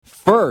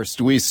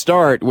first, we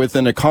start with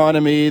an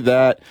economy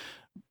that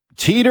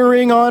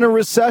teetering on a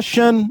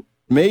recession.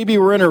 Maybe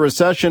we're in a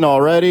recession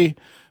already.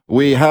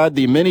 We had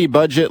the mini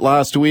budget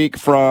last week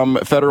from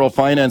Federal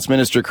Finance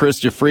Minister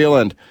Chrystia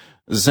Freeland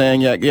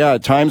saying, yeah,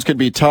 times could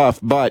be tough,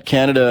 but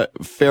Canada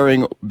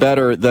faring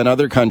better than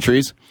other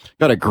countries.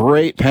 Got a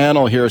great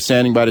panel here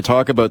standing by to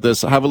talk about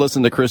this. Have a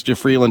listen to Chrystia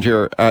Freeland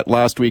here at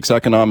last week's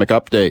Economic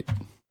Update.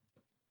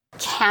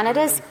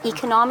 Canada's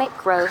economic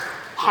growth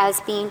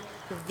has been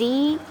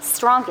the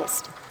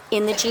strongest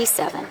in the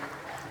G7.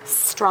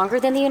 Stronger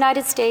than the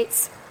United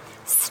States,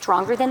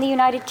 stronger than the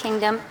United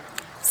Kingdom,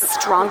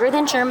 stronger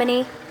than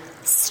Germany,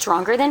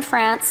 stronger than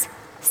France,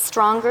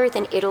 stronger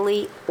than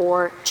Italy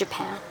or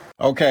Japan.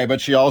 Okay,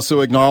 but she also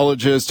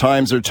acknowledges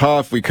times are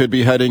tough. We could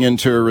be heading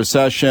into a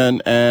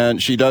recession,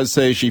 and she does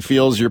say she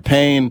feels your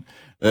pain,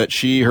 that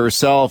she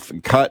herself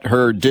cut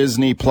her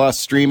Disney Plus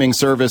streaming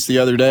service the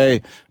other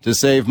day to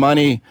save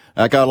money.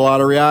 That got a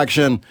lot of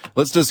reaction.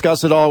 Let's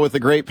discuss it all with a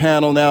great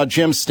panel now.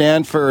 Jim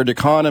Stanford,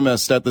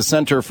 economist at the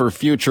Center for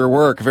Future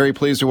Work. Very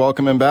pleased to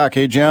welcome him back.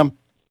 Hey, Jim.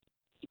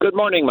 Good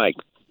morning, Mike.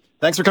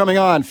 Thanks for coming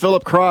on.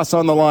 Philip Cross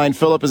on the line.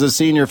 Philip is a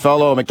senior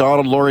fellow at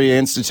Macdonald Laurier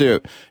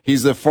Institute.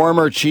 He's the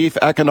former chief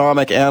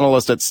economic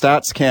analyst at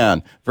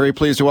StatsCan. Very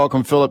pleased to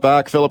welcome Philip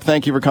back. Philip,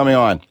 thank you for coming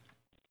on.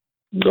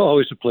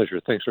 Always a pleasure.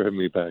 Thanks for having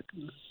me back.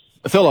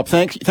 Philip,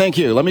 thank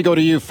you. Let me go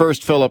to you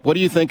first, Philip. What do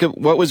you think of,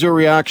 what was your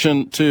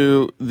reaction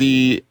to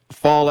the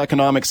fall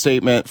economic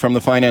statement from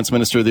the finance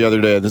minister the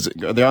other day?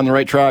 Are they on the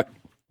right track?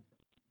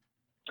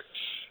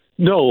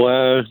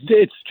 No,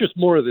 it's just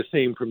more of the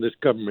same from this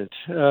government.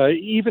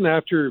 Even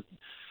after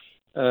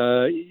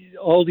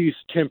all these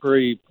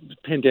temporary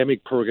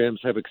pandemic programs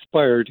have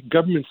expired,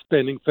 government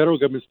spending, federal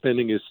government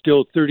spending is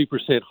still 30%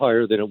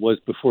 higher than it was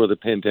before the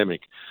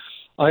pandemic.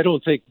 I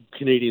don't think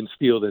Canadians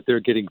feel that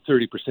they're getting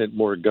 30%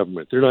 more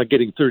government. They're not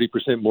getting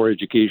 30% more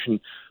education,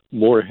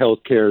 more health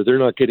care. They're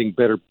not getting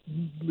better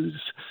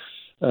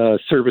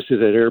services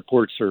at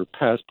airports or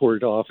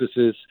passport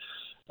offices.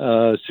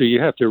 So you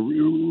have to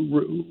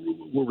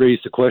raise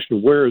the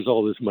question: where is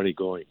all this money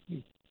going?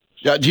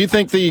 Yeah, do you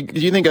think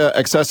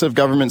excessive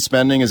government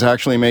spending is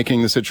actually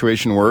making the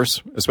situation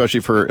worse, especially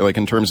for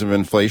in terms of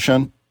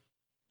inflation?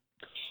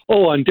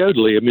 Oh,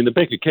 undoubtedly. I mean, the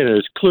Bank of Canada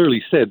has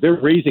clearly said they're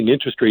raising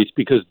interest rates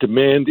because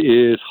demand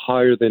is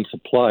higher than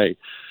supply.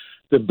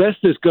 The best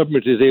this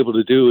government is able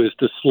to do is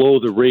to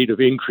slow the rate of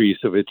increase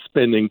of its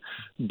spending,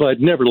 but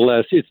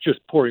nevertheless, it's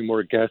just pouring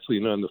more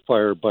gasoline on the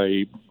fire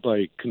by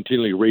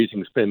continually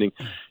raising spending.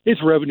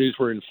 Its revenues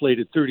were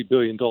inflated $30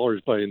 billion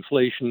by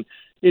inflation.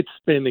 It's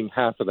spending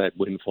half of that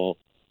windfall.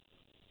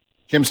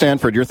 Jim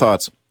Stanford, your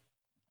thoughts?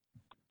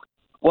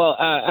 Well,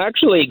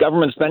 actually,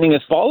 government spending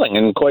is falling,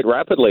 and quite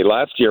rapidly.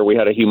 Last year, we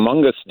had a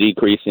humongous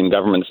decrease in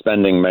government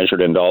spending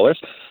measured in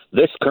dollars.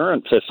 This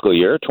current fiscal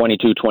year,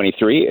 22-23,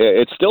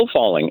 it's still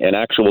falling in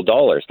actual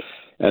dollars.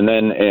 And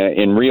then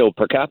in real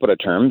per capita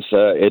terms,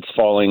 it's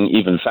falling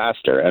even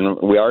faster. And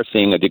we are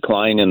seeing a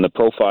decline in the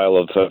profile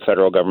of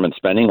federal government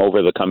spending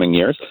over the coming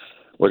years.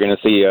 We're going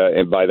to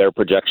see, by their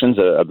projections,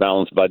 a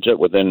balanced budget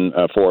within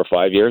 4 or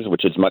 5 years,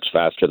 which is much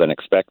faster than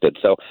expected.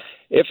 So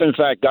if, in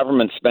fact,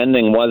 government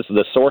spending was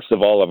the source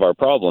of all of our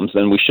problems,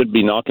 then we should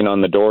be knocking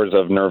on the doors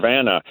of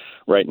nirvana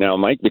right now,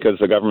 Mike, because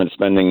the government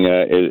spending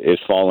is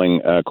falling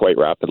quite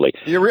rapidly.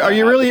 Are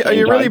you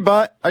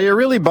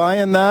really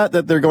buying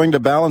that they're going to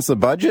balance the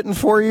budget in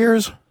 4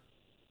 years?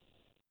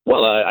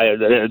 Well,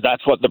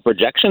 that's what the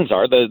projections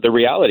are. The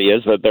reality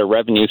is that their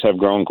revenues have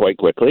grown quite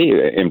quickly,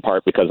 in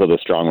part because of the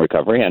strong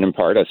recovery, and in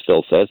part, as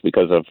Phil says,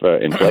 because of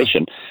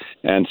inflation.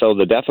 And so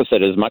the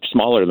deficit is much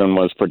smaller than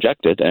was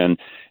projected. And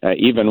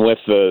even with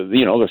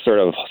the sort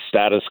of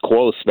status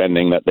quo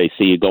spending that they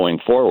see going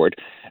forward,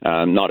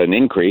 not an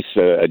increase,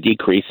 a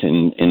decrease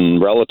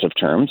in relative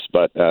terms,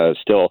 but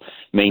still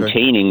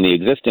maintaining the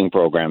existing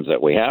programs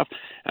that we have,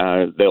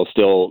 they'll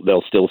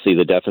still see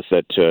the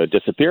deficit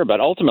disappear.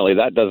 But ultimately,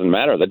 that doesn't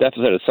matter. The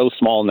deficit is so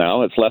small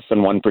now; it's less than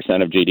 1%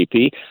 of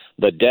GDP.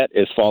 The debt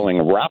is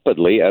falling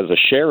rapidly as a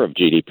share of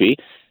GDP.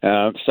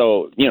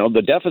 So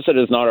the deficit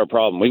is not our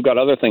problem. We've got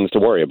other things to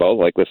worry about,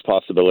 like this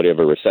possibility of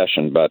a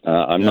recession. But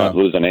I'm not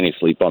losing any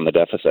sleep on the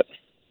deficit.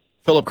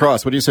 Philip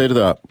Cross, what do you say to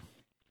that?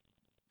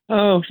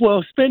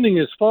 Well, spending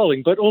is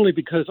falling, but only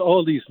because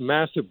all these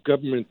massive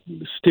government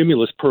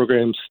stimulus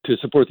programs to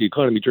support the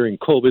economy during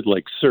COVID,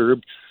 like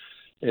CERB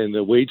and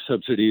the wage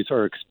subsidies,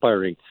 are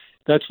expiring.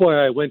 That's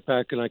why I went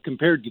back and I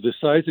compared to the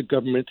size of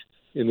government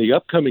in the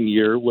upcoming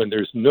year when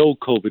there's no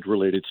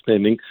COVID-related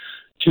spending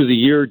to the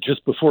year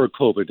just before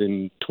COVID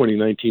in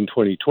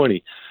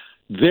 2019-2020.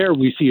 There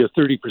we see a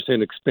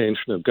 30%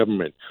 expansion of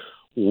government.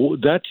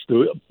 That's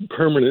the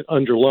permanent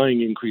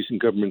underlying increase in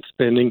government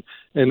spending,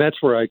 and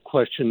that's where I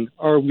question,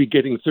 are we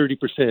getting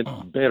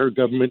 30% better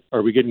government?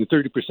 Are we getting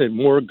 30%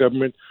 more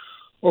government?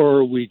 Or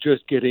are we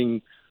just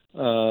getting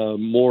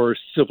more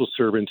civil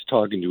servants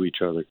talking to each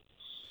other?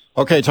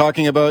 Okay,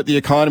 talking about the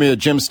economy,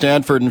 Jim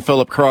Stanford and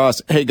Philip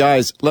Cross. Hey,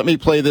 guys, let me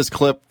play this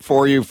clip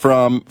for you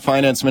from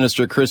Finance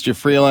Minister Chrystia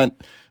Freeland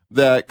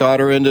that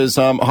got her into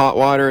some hot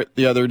water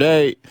the other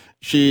day.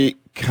 She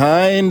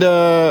kind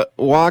of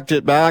walked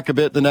it back a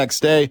bit the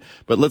next day,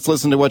 but let's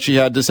listen to what she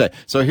had to say.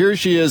 So here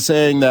she is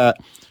saying that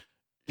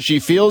she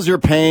feels your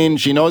pain.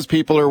 She knows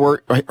people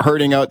are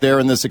hurting out there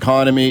in this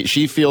economy.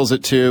 She feels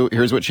it too.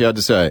 Here's what she had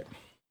to say.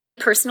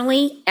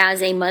 Personally,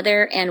 as a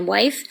mother and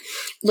wife,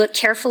 look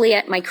carefully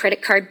at my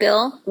credit card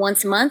bill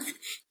once a month.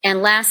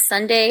 And last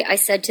Sunday, I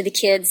said to the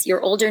kids,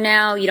 you're older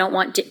now. You don't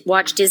want to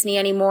watch Disney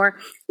anymore.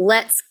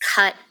 Let's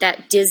cut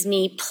that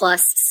Disney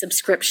Plus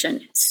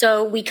subscription.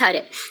 So we cut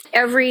it.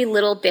 Every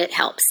little bit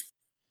helps.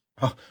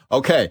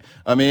 Okay.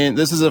 I mean,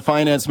 this is a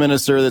finance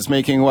minister that's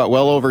making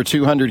well over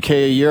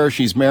 $200K a year.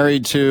 She's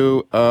married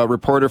to a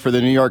reporter for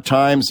the New York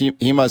Times.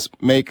 He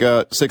must make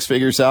a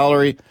six-figure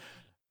salary.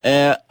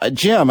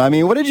 Jim, I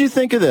mean, what did you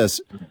think of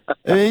this?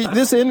 I mean,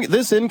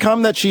 this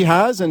income that she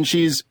has, and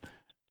she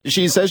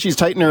says she's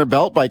tightening her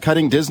belt by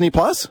cutting Disney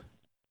Plus?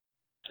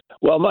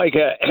 Well, Mike,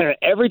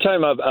 every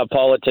time a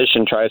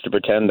politician tries to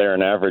pretend they're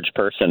an average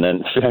person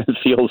and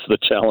feels the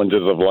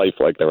challenges of life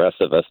like the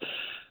rest of us,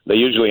 they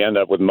usually end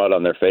up with mud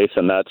on their face,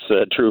 and that's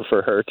true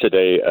for her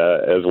today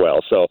as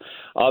well. So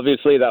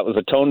obviously that was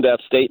a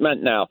tone-deaf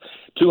statement. Now,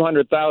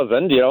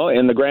 200,000,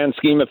 in the grand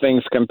scheme of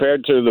things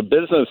compared to the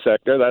business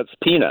sector, that's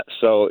peanuts.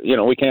 So,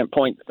 we can't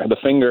point the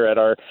finger at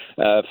our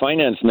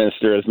finance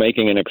minister as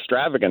making an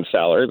extravagant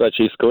salary, but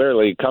she's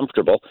clearly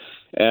comfortable.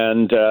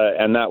 And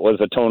that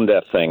was a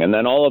tone-deaf thing. And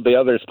then all of the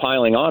others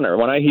piling on her.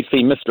 When I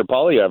see Mr.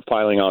 Polyev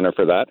piling on her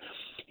for that,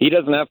 he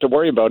doesn't have to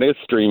worry about his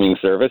streaming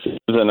service. He's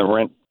in a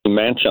rent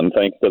mansion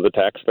thanks to the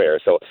taxpayer.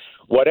 So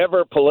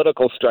whatever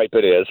political stripe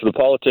it is, the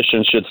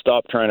politicians should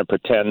stop trying to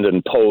pretend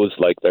and pose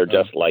like they're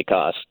just like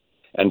us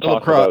and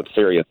talk about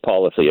serious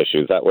policy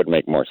issues. That would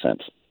make more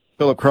sense.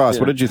 Philip Cross,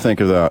 what did you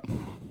think of that?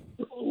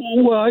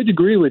 Well, I'd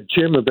agree with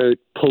Jim about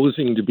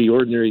posing to be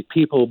ordinary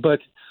people, but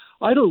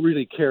I don't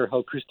really care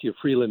how Chrystia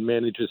Freeland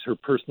manages her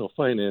personal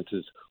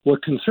finances.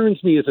 What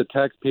concerns me as a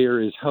taxpayer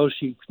is how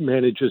she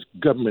manages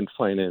government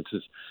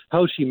finances,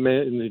 how she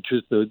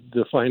manages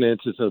the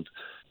finances of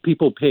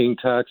people paying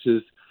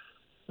taxes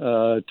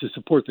to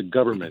support the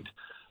government.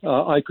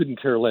 I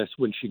couldn't care less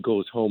when she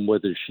goes home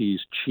whether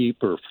she's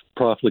cheap or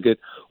profligate.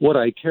 What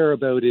I care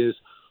about is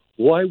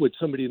why would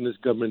somebody in this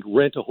government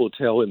rent a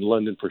hotel in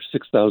London for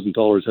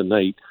 $6,000 a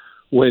night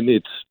when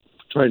it's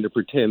trying to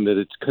pretend that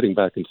it's cutting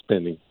back in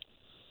spending?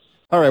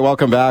 All right,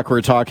 welcome back. We're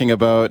talking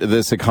about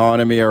this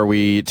economy. Are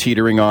we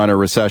teetering on a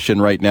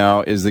recession right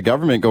now? Is the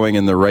government going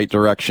in the right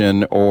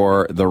direction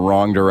or the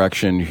wrong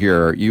direction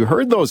here? You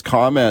heard those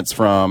comments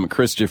from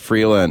Chrystia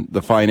Freeland,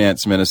 the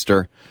finance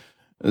minister,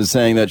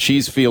 saying that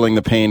she's feeling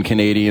the pain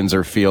Canadians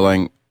are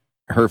feeling.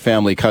 Her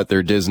family cut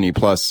their Disney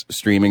Plus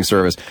streaming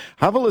service.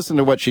 Have a listen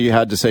to what she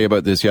had to say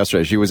about this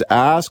yesterday. She was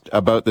asked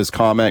about this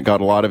comment,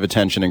 got a lot of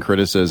attention and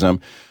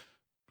criticism.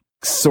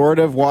 Sort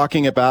of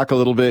walking it back a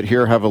little bit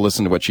here. Have a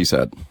listen to what she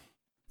said.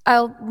 I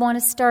want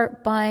to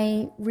start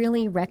by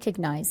really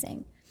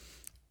recognizing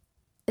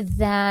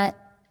that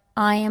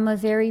I am a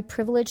very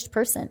privileged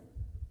person,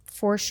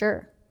 for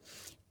sure.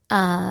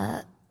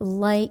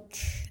 Like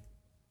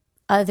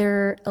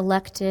other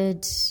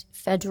elected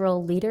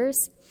federal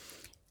leaders,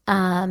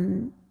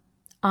 I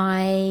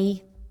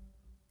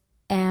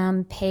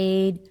am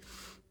paid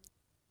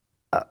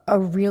a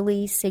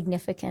really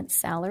significant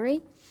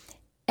salary,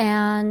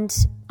 and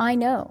I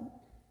know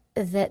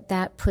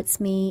that puts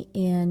me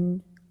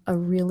in a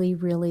really,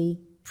 really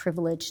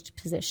privileged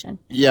position.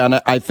 Yeah,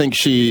 and I think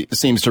she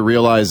seems to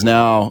realize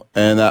now,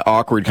 and that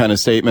awkward kind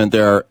of statement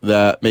there,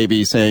 that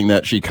maybe saying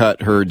that she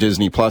cut her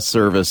Disney Plus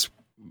service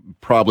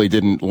probably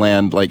didn't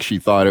land like she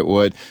thought it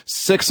would.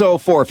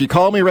 604, if you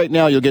call me right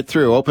now, you'll get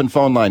through. Open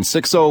phone line,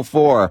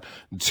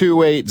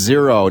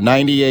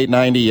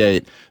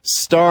 604-280-9898,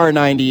 star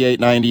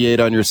 9898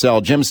 on your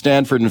cell. Jim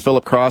Stanford and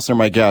Philip Cross are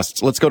my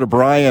guests. Let's go to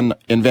Brian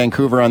in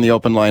Vancouver on the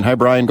open line. Hi,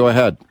 Brian, go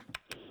ahead.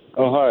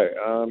 Oh, hi.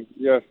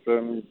 Yes,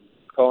 I'm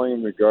calling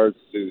in regards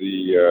to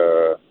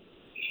the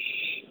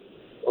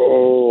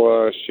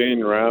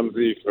Shane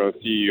Ramsey,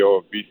 CEO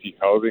of BC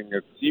Housing.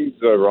 It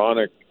seems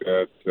ironic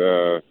that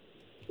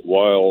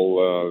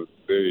while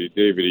David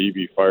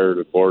Eby fired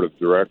a board of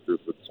directors,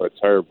 the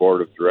entire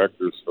board of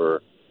directors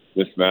for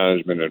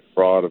mismanagement and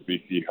fraud of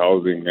BC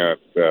Housing,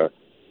 that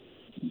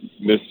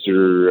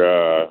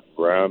Mr.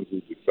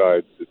 Ramsey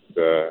decides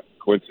it's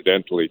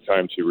coincidentally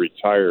time to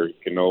retire. He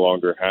can no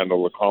longer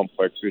handle the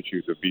complex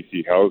issues of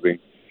BC Housing.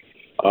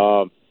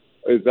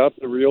 Is that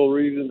the real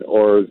reason,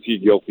 or is he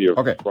guilty of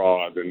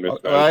fraud and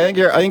mismanagement? I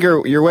think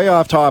you're way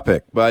off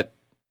topic, but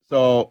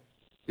so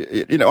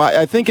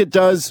I think it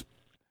does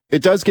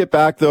get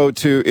back though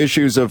to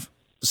issues of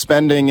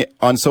spending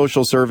on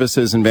social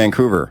services in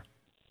Vancouver,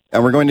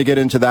 and we're going to get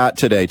into that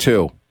today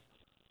too.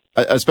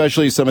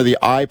 Especially some of the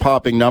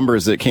eye-popping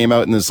numbers that came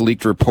out in this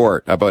leaked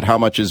report about how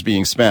much is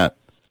being spent.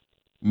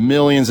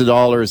 Millions of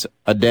dollars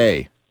a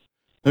day.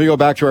 Let me go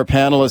back to our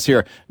panelists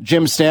here.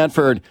 Jim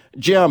Stanford.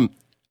 Jim,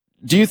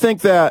 do you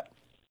think that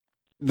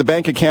the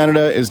Bank of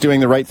Canada is doing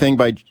the right thing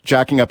by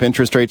jacking up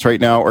interest rates right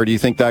now, or do you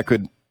think that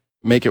could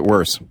make it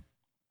worse?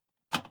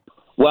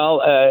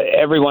 Well,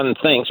 everyone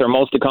thinks, or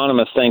most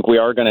economists think, we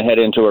are going to head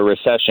into a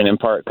recession, in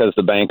part because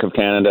the Bank of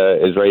Canada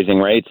is raising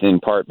rates, in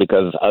part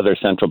because other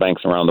central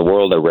banks around the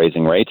world are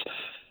raising rates.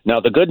 Now,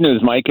 the good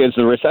news, Mike, is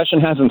the recession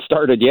hasn't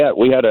started yet.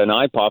 We had an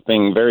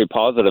eye-popping, very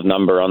positive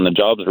number on the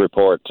jobs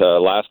report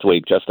last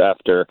week, just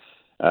after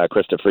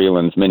Krista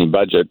Freeland's mini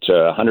budget.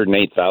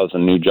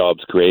 108,000 new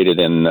jobs created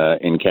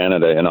in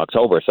Canada in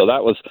October. So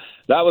that was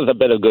a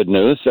bit of good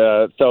news.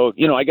 So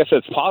I guess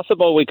it's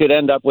possible we could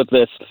end up with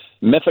this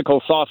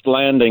mythical soft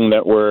landing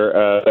that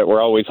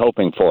we're always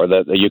hoping for.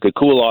 That you could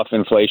cool off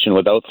inflation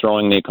without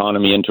throwing the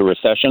economy into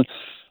recession.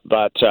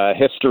 But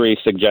history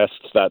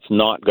suggests that's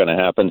not going to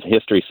happen.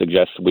 History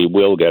suggests we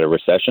will get a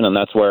recession, and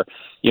that's where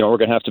we're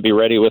going to have to be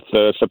ready with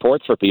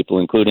supports for people,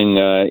 including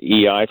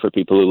EI for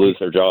people who lose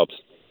their jobs.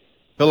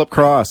 Philip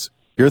Cross,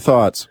 your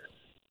thoughts?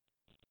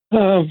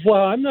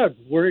 Well, I'm not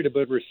worried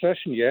about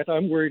recession yet.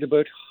 I'm worried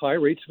about high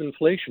rates of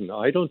inflation.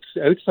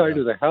 Outside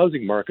of the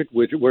housing market,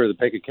 where the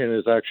Bank of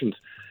Canada's actions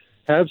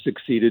have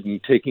succeeded in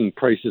taking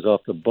prices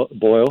off the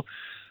boil.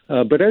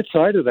 But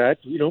outside of that,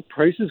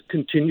 prices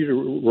continue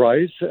to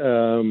rise.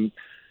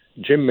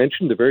 Jim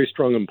mentioned the very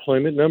strong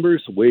employment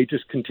numbers.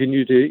 Wages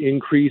continue to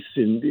increase,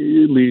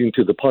 leading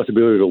to the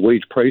possibility of a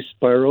wage price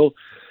spiral.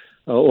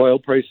 Oil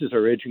prices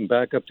are edging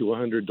back up to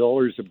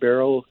 $100 a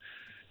barrel.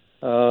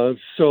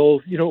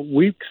 So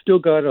we've still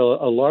got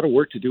a lot of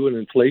work to do in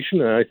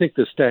inflation. And I think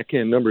the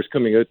StatCan numbers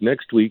coming out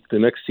next week, the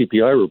next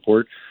CPI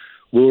report,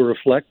 will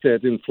reflect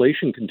that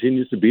inflation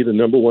continues to be the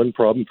number one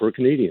problem for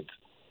Canadians.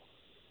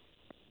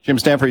 Jim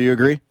Stanford, you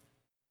agree?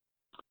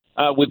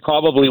 We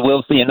probably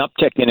will see an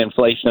uptick in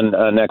inflation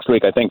next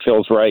week. I think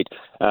Phil's right.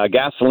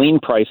 Gasoline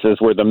prices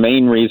were the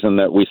main reason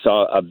that we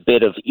saw a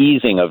bit of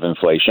easing of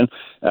inflation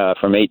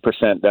from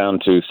 8% down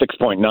to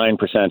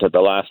 6.9% at the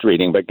last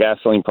reading. But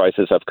gasoline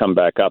prices have come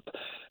back up.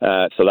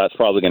 So that's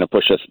probably going to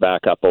push us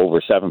back up over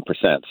 7%.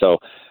 So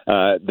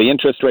the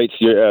interest rates,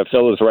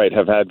 Phil is right,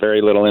 have had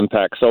very little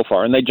impact so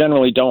far. And they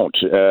generally don't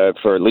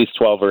for at least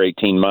 12 or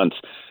 18 months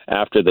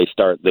after they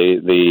start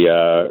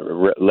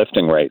the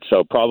lifting rate.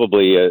 So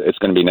probably it's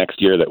going to be next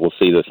year that we'll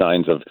see the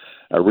signs of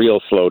a real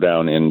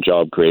slowdown in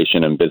job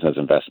creation and business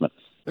investment.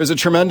 There's a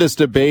tremendous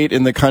debate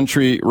in the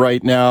country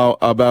right now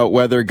about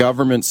whether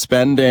government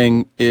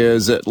spending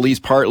is at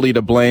least partly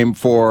to blame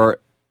for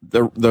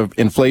the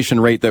inflation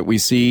rate that we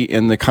see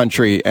in the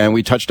country. And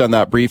we touched on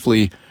that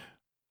briefly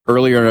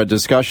earlier in our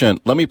discussion.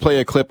 Let me play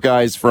a clip,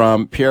 guys,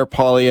 from Pierre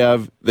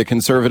Poilievre, the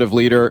Conservative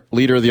leader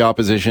of the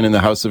opposition in the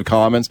House of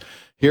Commons.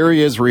 Here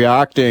he is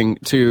reacting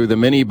to the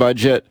mini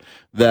budget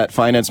that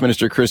Finance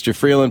Minister Chrystia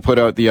Freeland put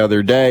out the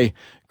other day,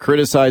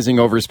 criticizing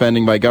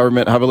overspending by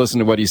government. Have a listen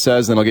to what he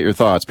says, then I'll get your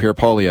thoughts. Pierre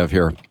Poilievre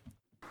here.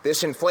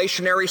 This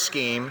inflationary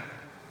scheme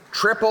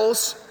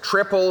triples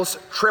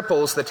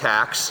the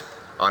tax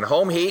on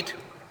home heat,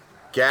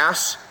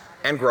 gas,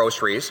 and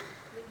groceries,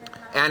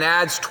 and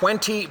adds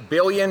 $20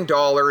 billion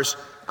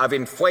of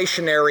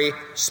inflationary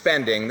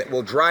spending that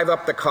will drive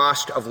up the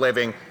cost of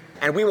living,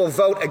 and we will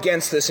vote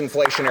against this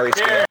inflationary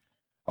scheme.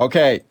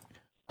 Okay.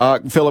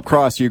 Philip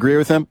Cross, you agree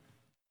with him?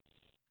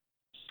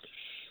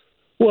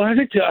 Well, I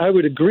think I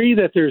would agree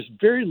that there's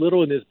very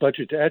little in this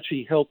budget to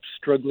actually help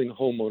struggling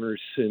homeowners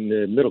and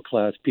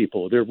middle-class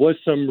people. There was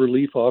some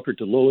relief offered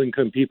to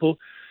low-income people,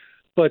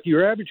 but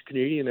your average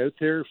Canadian out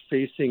there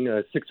facing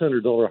a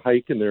 $600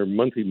 hike in their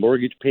monthly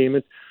mortgage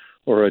payment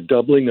or a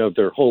doubling of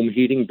their home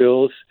heating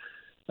bills,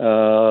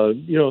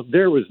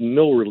 there was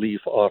no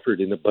relief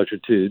offered in the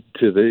budget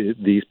to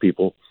these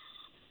people.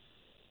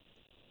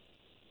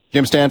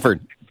 Jim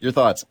Stanford, your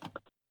thoughts?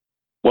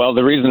 Well,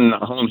 the reason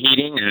home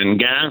heating and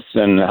gas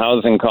and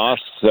housing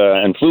costs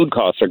and food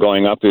costs are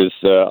going up is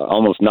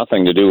almost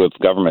nothing to do with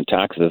government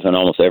taxes and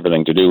almost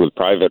everything to do with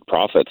private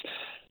profits.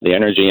 The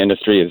energy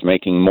industry is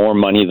making more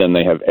money than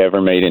they have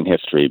ever made in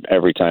history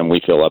every time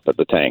we fill up at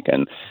the tank.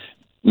 And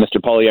Mr.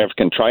 Poilievre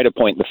can try to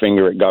point the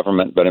finger at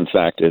government, but in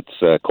fact,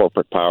 it's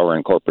corporate power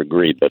and corporate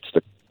greed that's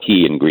the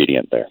key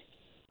ingredient there.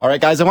 All right,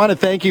 guys, I want to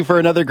thank you for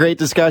another great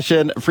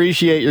discussion.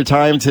 Appreciate your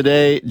time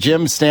today.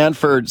 Jim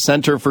Stanford,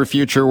 Center for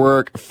Future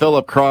Work,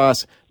 Philip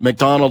Cross,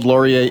 Macdonald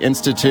Laurier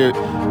Institute.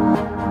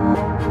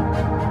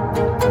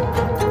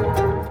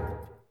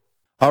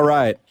 All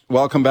right,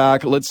 welcome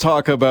back. Let's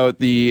talk about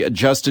the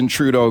Justin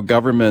Trudeau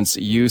government's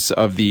use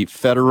of the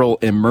Federal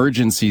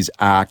Emergencies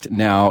Act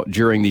now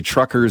during the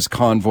truckers'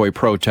 convoy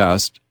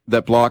protest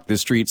that blocked the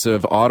streets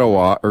of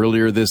Ottawa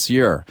earlier this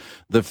year.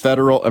 The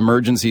Federal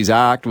Emergencies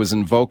Act was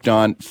invoked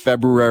on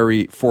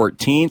February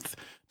 14th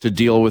to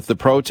deal with the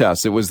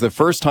protests. It was the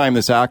first time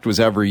this act was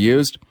ever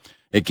used.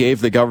 It gave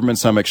the government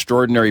some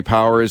extraordinary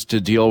powers to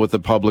deal with the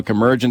public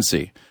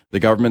emergency. The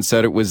government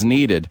said it was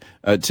needed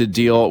to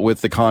deal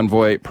with the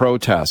convoy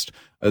protest.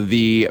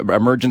 The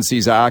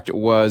Emergencies Act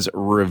was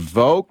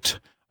revoked,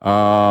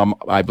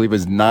 I believe it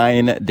was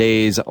 9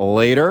 days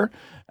later.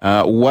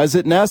 Was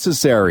it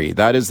necessary?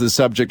 That is the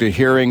subject of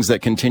hearings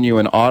that continue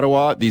in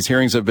Ottawa. These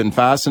hearings have been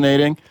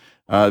fascinating.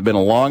 There have been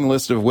a long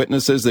list of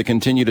witnesses that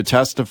continue to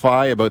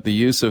testify about the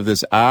use of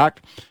this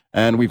act.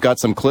 And we've got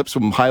some clips,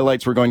 some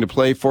highlights we're going to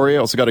play for you.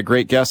 Also got a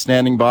great guest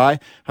standing by.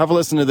 Have a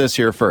listen to this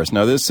here first.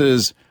 Now, this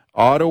is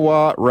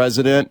Ottawa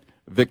resident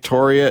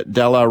Victoria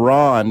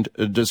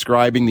Delaronde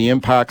describing the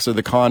impacts of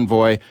the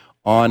convoy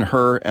on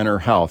her and her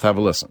health. Have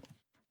a listen.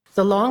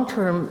 The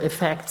long-term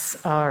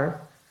effects are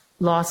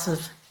loss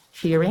of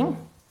hearing,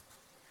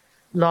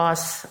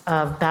 loss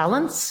of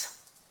balance,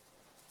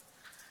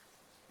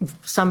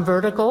 some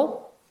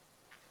vertigo,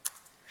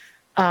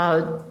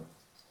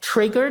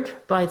 triggered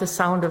by the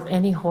sound of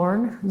any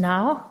horn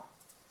now,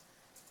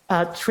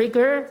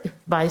 triggered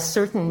by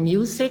certain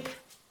music,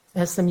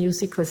 as the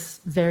music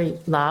was very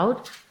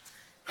loud,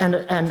 and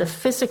a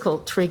physical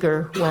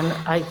trigger when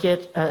I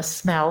get a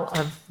smell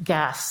of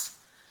gas.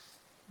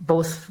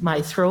 Both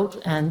my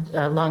throat and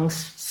lungs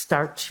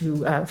start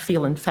to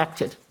feel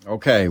infected.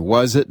 Okay.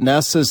 Was it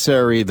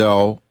necessary,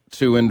 though,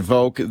 to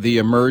invoke the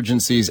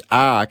Emergencies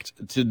Act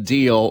to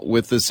deal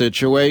with the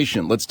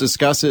situation? Let's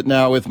discuss it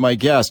now with my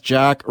guest,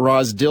 Jack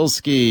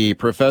Rozdilsky,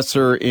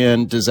 professor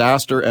in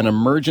disaster and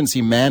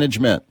emergency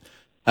management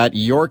at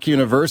York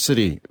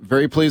University.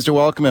 Very pleased to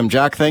welcome him.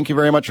 Jack, thank you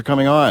very much for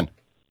coming on.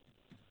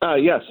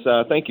 Yes,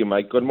 thank you,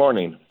 Mike. Good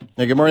morning.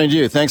 Hey, good morning to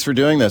you. Thanks for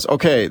doing this.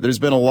 Okay, there's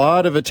been a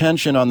lot of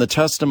attention on the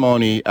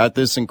testimony at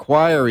this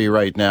inquiry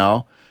right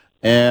now,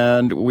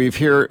 and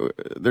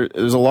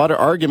there's a lot of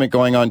argument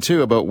going on,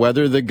 too, about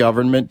whether the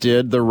government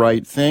did the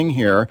right thing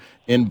here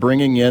in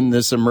bringing in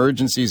this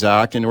Emergencies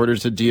Act in order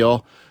to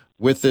deal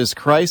with this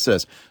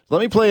crisis. Let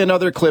me play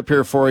another clip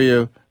here for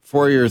you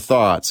for your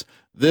thoughts.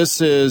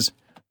 This is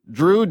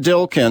Drew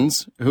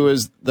Dilkins, who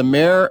is the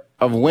mayor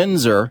of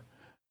Windsor,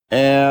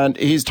 and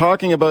he's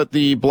talking about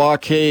the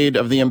blockade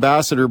of the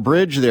Ambassador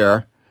Bridge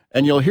there.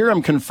 And you'll hear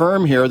him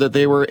confirm here that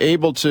they were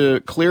able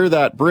to clear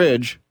that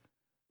bridge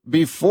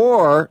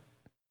before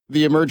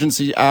the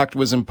Emergency Act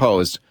was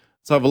imposed.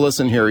 Let's have a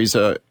listen here. He's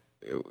an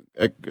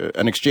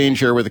exchange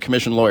here with a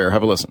commission lawyer.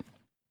 Have a listen.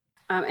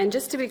 And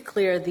just to be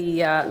clear,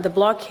 the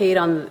blockade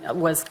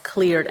was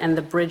cleared and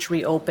the bridge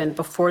reopened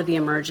before the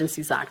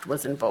Emergencies Act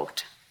was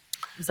invoked.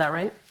 Is that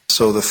right?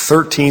 So the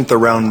 13th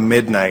around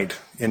midnight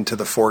into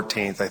the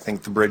 14th, I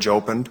think the bridge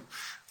opened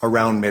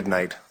around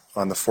midnight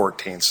on the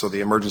 14th. So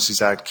the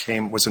Emergencies Act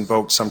was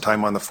invoked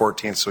sometime on the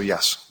 14th. So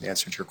yes, the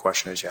answer to your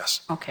question is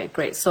yes. Okay,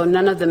 great. So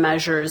none of the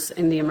measures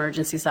in the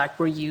Emergencies Act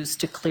were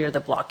used to clear the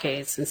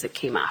blockade since it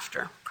came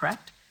after,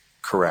 correct?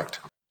 Correct.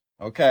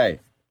 Okay.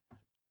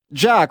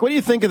 Jack, what do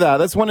you think of that?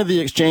 That's one of the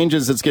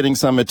exchanges that's getting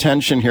some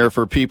attention here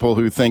for people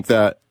who think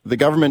that the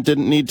government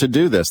didn't need to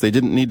do this. They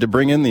didn't need to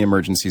bring in the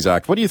Emergencies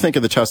Act. What do you think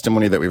of the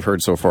testimony that we've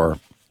heard so far?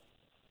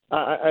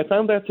 I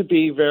found that to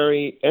be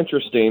very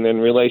interesting in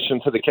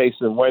relation to the case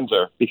in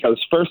Windsor, because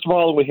first of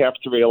all, we have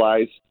to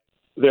realize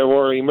there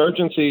were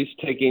emergencies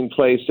taking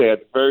place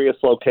at various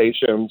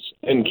locations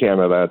in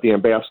Canada, at the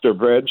Ambassador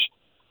Bridge,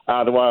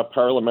 Ottawa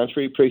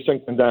Parliamentary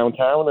Precinct in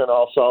downtown, and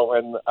also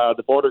in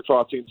the border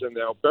crossings in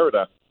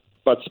Alberta.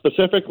 But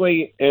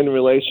specifically in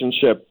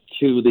relationship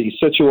to the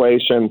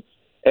situation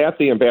at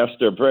the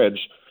Ambassador Bridge,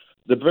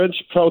 the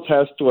bridge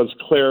protest was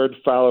cleared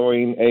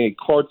following a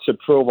court's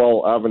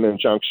approval of an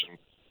injunction,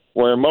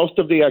 where most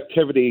of the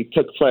activity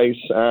took place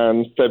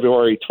on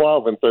February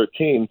 12 and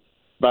 13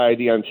 by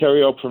the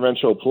Ontario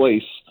Provincial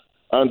Police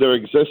under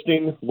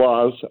existing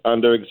laws,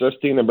 under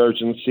existing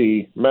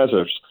emergency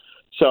measures.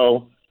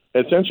 So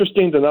it's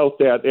interesting to note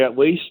that at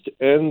least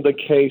in the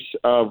case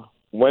of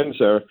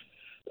Windsor,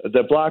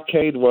 the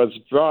blockade was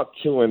brought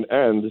to an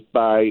end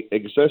by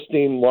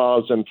existing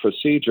laws and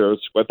procedures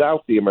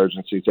without the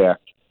Emergencies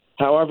Act.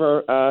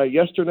 However,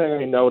 yesterday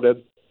I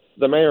noted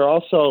the mayor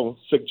also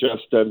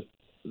suggested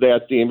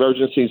that the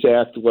Emergencies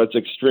Act was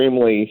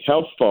extremely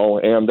helpful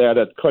and that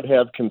it could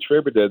have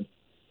contributed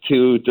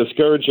to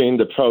discouraging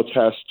the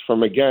protests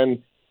from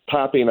again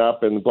popping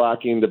up and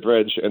blocking the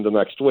bridge in the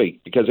next week.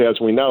 Because as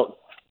we know,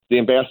 the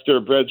Ambassador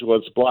Bridge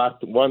was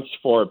blocked once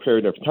for a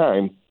period of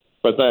time,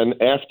 but then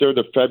after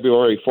the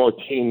February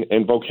 14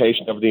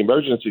 invocation of the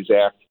Emergencies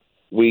Act,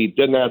 we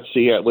did not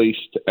see at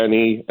least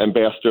any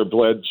Ambassador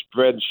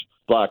Bridge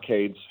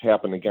blockades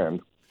happen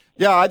again.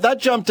 Yeah, that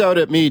jumped out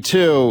at me,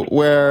 too,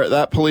 where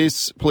that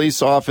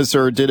police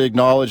officer did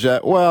acknowledge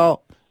that,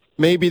 well,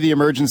 maybe the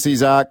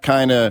Emergencies Act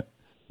kind of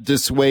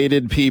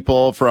dissuaded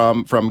people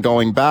from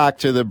going back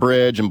to the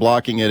bridge and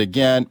blocking it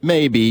again.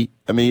 Maybe.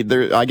 I mean,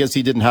 I guess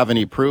he didn't have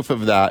any proof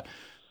of that.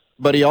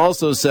 But he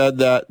also said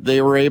that they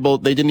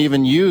didn't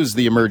even use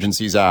the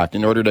Emergencies Act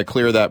in order to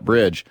clear that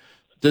bridge.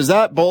 Does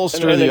that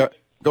bolster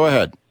go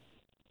ahead.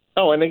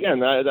 Oh, and again,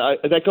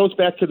 that goes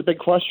back to the big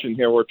question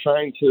here. All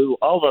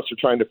of us are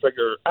trying to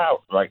figure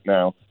out right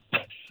now,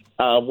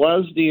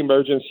 was the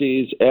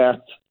Emergencies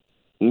Act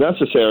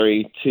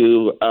necessary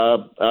to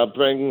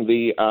bring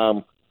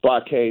the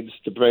blockades,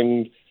 to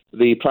bring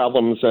the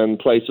problems in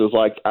places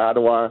like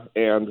Ottawa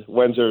and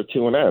Windsor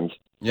to an end?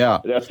 Yeah.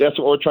 That's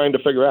what we're trying to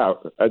figure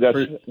out.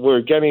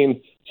 We're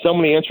getting so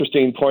many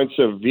interesting points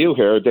of view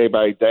here day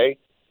by day.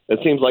 It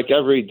seems like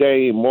every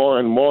day more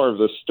and more of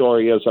the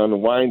story is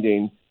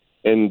unwinding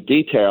in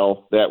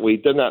detail that we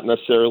did not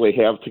necessarily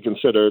have to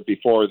consider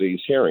before these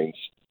hearings.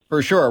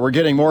 For sure. We're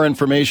getting more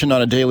information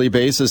on a daily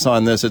basis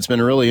on this. It's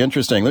been really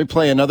interesting. Let me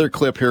play another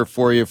clip here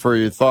for you for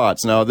your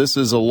thoughts. Now, this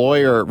is a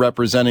lawyer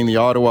representing the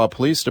Ottawa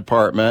Police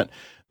Department,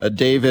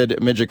 David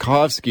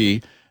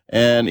Mijakovsky,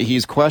 and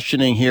he's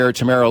questioning here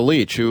Tamara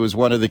Leach, who is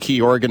one of the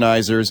key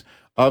organizers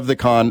of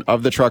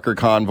the trucker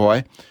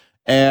convoy.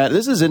 And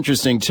this is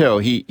interesting, too.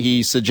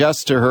 He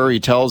suggests to her, he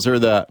tells her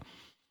that,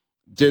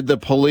 did the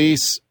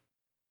police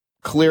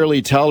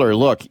clearly tell her,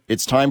 look,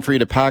 it's time for you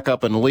to pack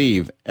up and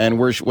leave? And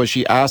was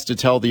she asked to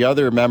tell the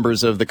other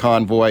members of the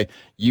convoy,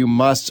 you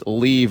must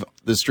leave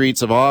the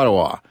streets of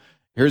Ottawa?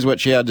 Here's what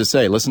she had to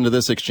say. Listen to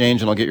this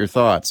exchange and I'll get your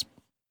thoughts.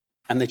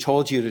 And they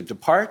told you to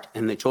depart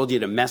and they told you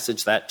to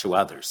message that to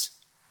others.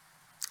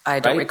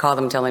 I don't recall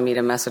them telling me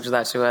to message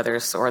that to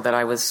others or that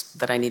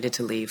I needed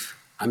to leave.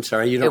 I'm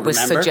sorry, you don't remember? It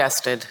was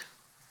suggested.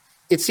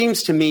 It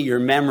seems to me your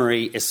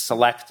memory is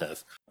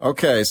selective.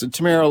 Okay, so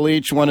Tamara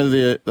Leach, one of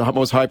the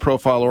most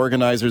high-profile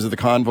organizers of the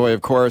convoy,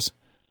 of course,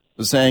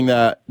 was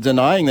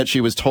denying that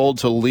she was told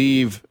to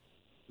leave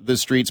the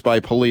streets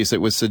by police.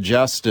 It was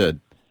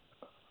suggested.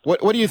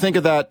 What do you think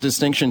of that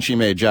distinction she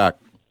made, Jack?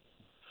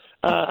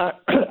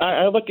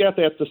 I look at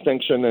that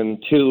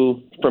distinction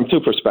from two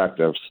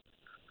perspectives.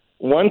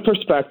 One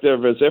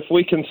perspective is if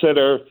we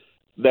consider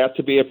that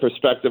to be a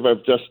perspective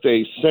of just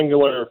a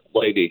singular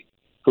lady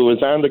who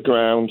is on the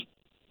ground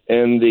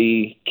in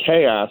the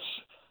chaos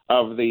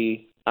of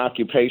the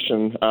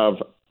occupation of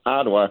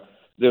Ottawa,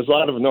 there's a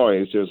lot of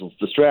noise, there's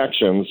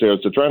distractions,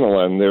 there's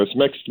adrenaline, there's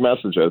mixed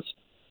messages.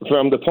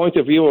 From the point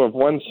of view of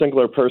one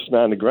singular person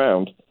on the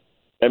ground,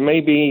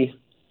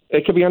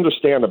 it could be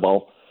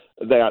understandable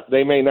that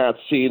they may not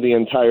see the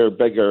entire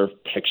bigger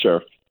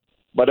picture.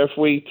 But if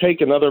we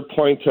take another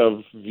point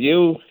of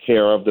view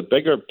here of the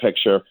bigger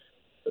picture,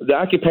 the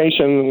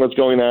occupation was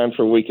going on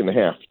for a week and a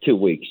half, 2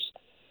 weeks.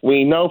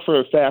 We know for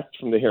a fact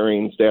from the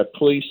hearings that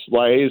police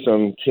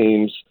liaison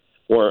teams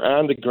were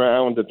on the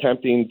ground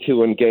attempting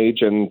to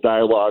engage in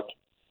dialogue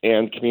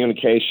and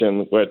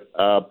communication with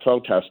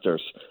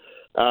protesters.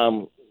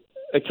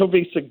 It could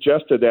be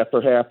suggested that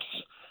perhaps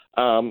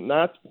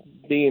not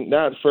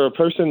for a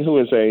person who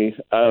is a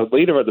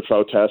leader of the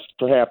protest,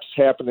 perhaps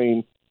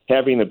having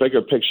a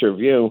bigger picture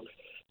view,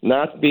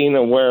 not being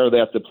aware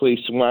that the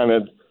police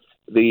wanted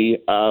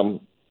the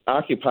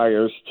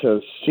occupiers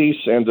to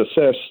cease and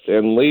desist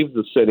and leave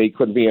the city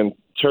could be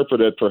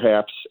interpreted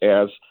perhaps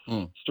as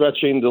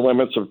stretching the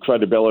limits of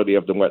credibility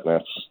of the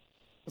witness.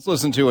 Let's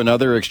listen to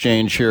another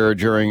exchange here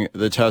during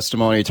the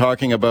testimony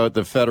talking about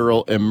the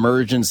Federal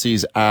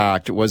Emergencies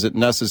Act. Was it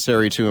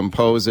necessary to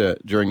impose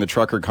it during the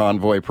trucker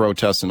convoy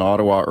protests in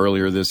Ottawa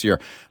earlier this year?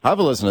 Have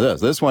a listen to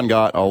this. This one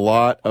got a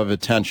lot of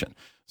attention.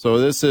 So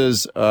this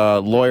is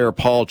lawyer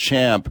Paul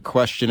Champ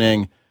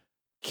questioning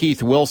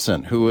Keith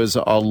Wilson, who is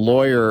a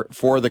lawyer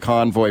for the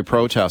convoy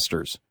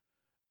protesters.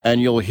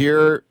 And you'll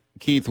hear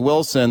Keith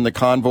Wilson, the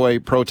convoy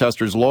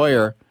protesters'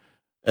 lawyer,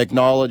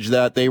 acknowledge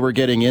that they were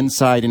getting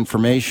inside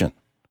information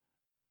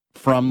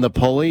from the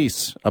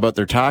police about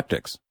their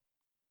tactics.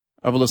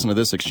 Have a listen to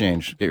this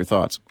exchange. Get your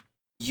thoughts.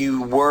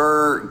 You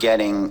were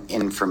getting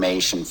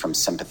information from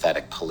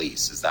sympathetic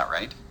police, is that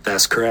right?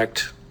 That's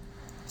correct.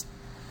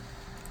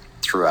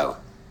 Throughout?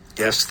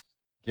 Yes.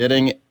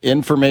 Getting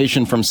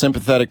information from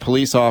sympathetic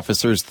police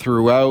officers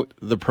throughout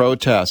the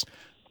protest.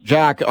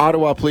 Jack,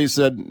 Ottawa police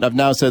have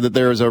now said that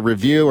there is a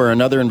review or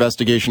another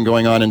investigation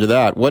going on into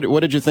that.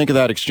 What did you think of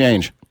that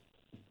exchange?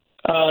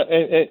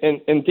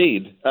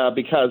 Indeed,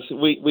 because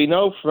we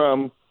know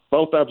from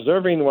both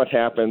observing what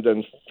happened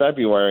in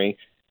February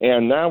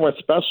and now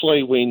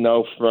especially we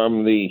know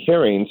from the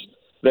hearings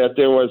that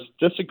there was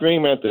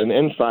disagreement and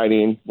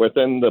infighting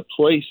within the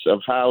police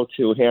of how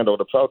to handle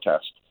the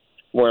protest,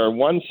 where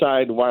one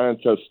side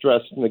wanted to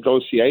stress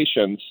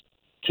negotiations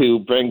to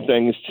bring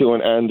things to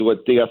an end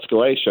with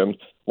de-escalation,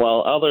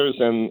 while others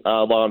in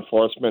law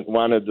enforcement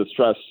wanted to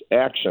stress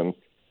action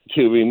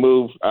to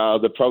remove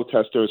the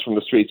protesters from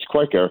the streets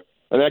quicker.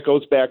 And that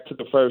goes back to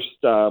the first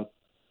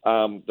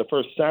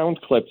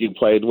sound clip you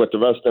played with the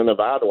resident of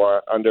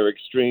Ottawa under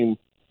extreme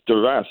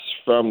duress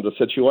from the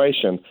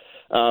situation.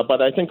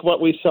 But I think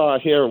what we saw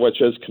here,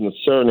 which is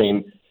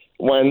concerning,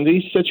 when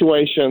these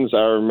situations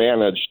are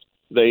managed,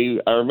 they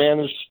are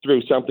managed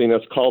through something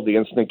that's called the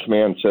incident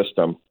command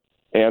system.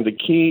 And the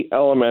key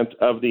element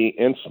of the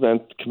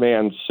incident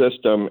command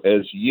system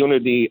is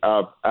unity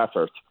of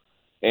effort.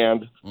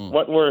 And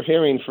what we're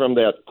hearing from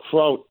that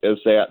quote is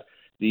that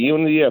the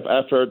unity of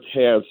effort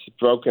has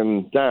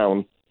broken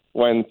down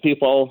when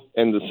people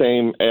in the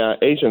same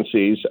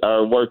agencies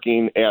are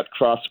working at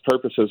cross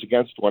purposes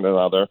against one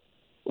another,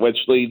 which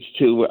leads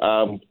to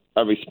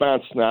a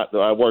response not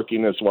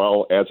working as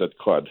well as it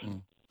could.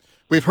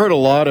 We've heard a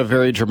lot of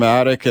very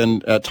dramatic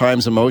and at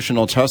times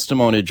emotional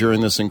testimony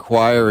during this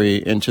inquiry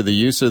into the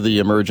use of the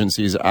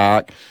Emergencies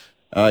Act.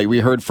 We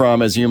heard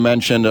from, as you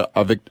mentioned,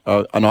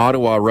 an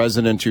Ottawa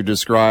resident who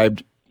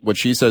described what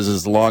she says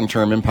is the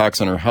long-term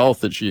impacts on her health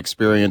that she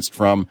experienced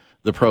from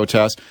the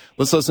protest.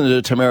 Let's listen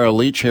to Tamara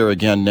Leach here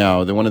again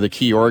now, one of the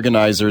key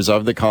organizers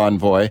of the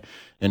convoy.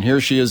 And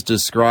here she is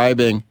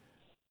describing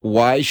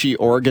why she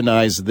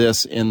organized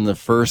this in the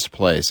first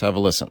place. Have a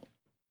listen.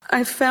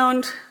 I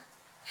found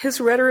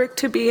his rhetoric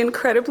to be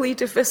incredibly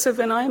divisive,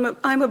 and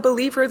I'm a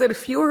believer that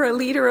if you are a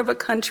leader of a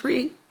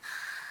country,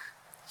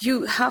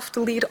 you have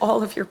to lead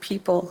all of your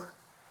people,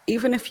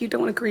 even if you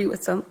don't agree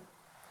with them.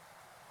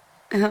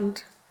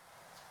 And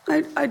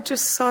I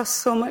just saw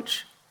so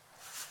much.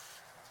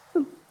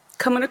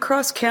 Coming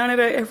across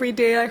Canada every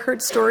day, I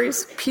heard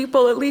stories.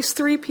 People, at least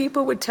 3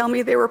 people, would tell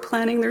me they were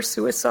planning their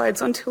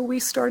suicides until we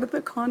started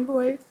the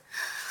convoy.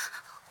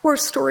 Or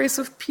stories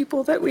of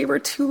people that we were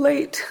too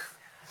late.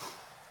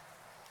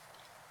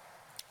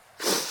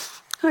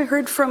 I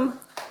heard from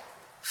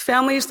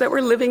families that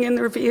were living in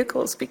their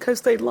vehicles because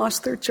they'd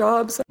lost their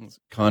jobs.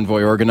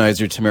 Convoy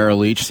organizer Tamara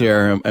Leach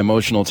there,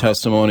 emotional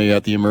testimony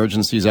at the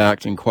Emergencies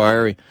Act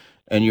inquiry.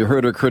 And you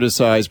heard her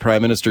criticize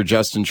Prime Minister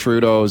Justin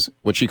Trudeau's,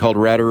 what she called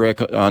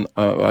rhetoric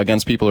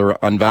against people who are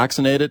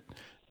unvaccinated.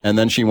 And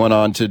then she went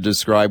on to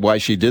describe why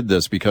she did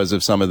this because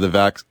of some of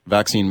the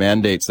vaccine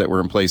mandates that were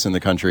in place in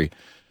the country.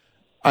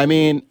 I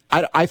mean,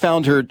 I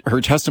found her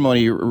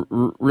testimony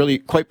really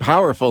quite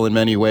powerful in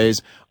many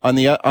ways. On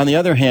the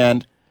other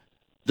hand,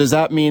 does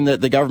that mean that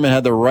the government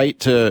had the right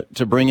to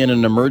bring in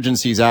an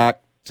Emergencies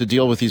Act to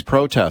deal with these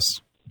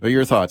protests? What are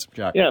your thoughts,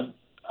 Jack? Yeah,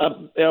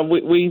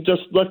 we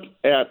just look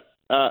at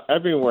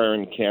everywhere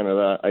in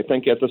Canada. I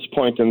think at this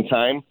point in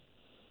time,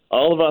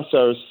 all of us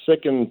are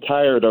sick and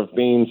tired of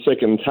being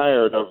sick and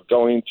tired of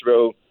going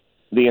through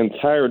the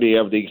entirety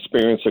of the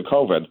experience of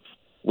COVID.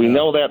 We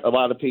know that a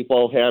lot of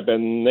people have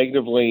been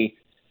negatively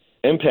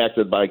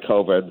impacted by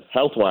COVID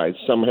health-wise.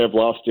 Some have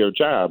lost their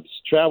jobs.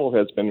 Travel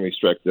has been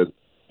restricted.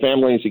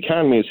 Families'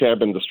 economies have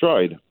been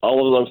destroyed.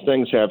 All of those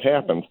things have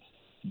happened.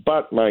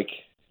 But, Mike,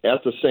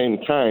 at the same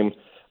time,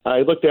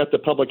 I looked at the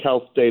public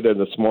health data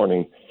this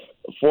morning.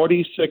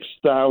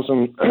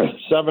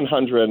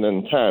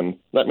 46,710.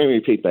 Let me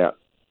repeat that.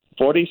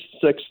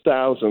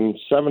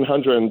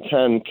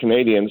 46,710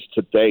 Canadians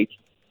to date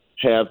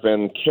have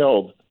been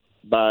killed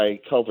by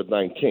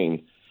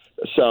COVID-19.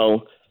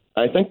 So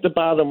I think the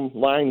bottom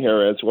line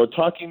here is we're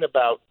talking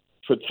about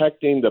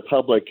protecting the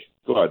public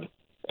good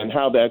and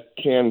how that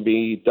can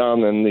be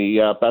done in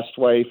the best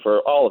way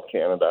for all of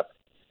Canada.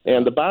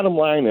 And the bottom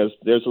line is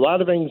there's a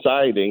lot of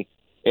anxiety,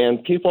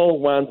 and people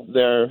want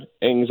their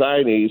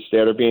anxieties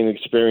that are being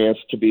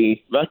experienced to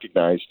be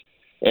recognized.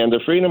 And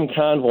the Freedom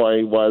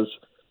Convoy was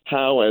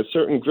how a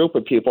certain group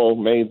of people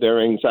made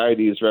their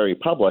anxieties very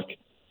public.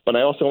 But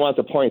I also want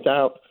to point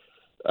out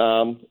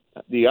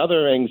the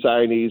other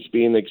anxieties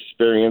being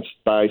experienced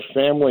by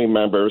family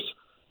members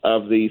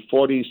of the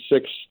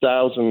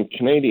 46,000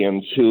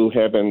 Canadians who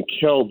have been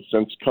killed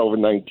since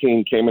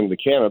COVID-19 came into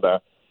Canada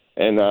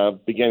and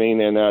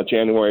beginning in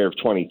January of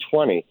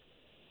 2020.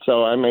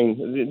 So, I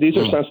mean, these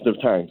are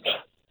sensitive times.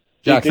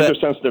 Jack, these are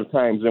sensitive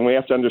times, and we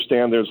have to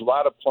understand there's a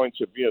lot of points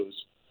of views.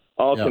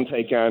 All can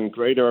take on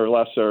greater or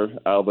lesser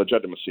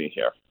legitimacy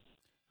here.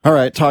 All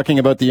right, talking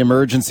about the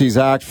Emergencies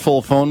Act,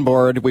 full phone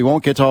board. We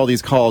won't get to all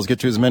these calls, get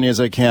to as many as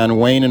I can.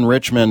 Wayne in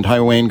Richmond. Hi,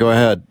 Wayne, go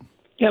ahead.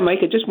 Yeah, Mike,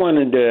 I just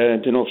wanted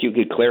to know if you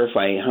could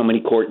clarify how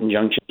many court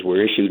injunctions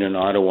were issued in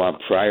Ottawa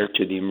prior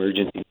to the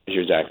Emergency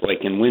Measures Act.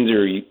 Like in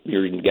Windsor,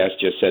 your guest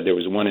just said there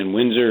was one in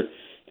Windsor,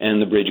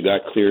 and the bridge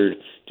got cleared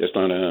just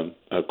on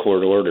a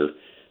court order.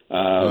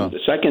 The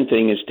second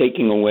thing is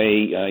taking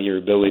away your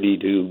ability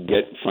to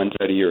get funds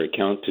out of your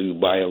account to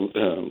buy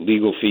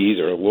legal fees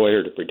or a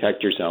lawyer to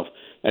protect yourself.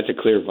 That's a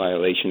clear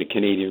violation of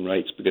Canadian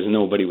rights because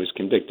nobody was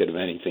convicted of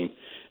anything,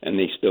 and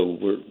they still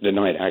were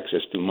denied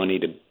access to money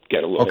to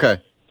get a lawyer.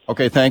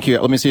 Okay, thank you.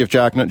 Let me see if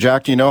Jack,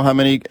 do you know how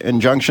many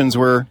injunctions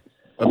were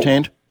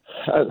obtained?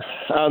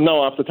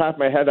 No, off the top of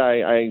my head,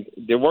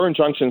 there were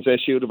injunctions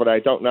issued, but I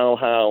don't know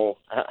how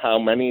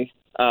many.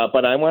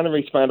 But I want to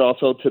respond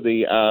also to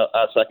the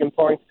second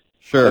point.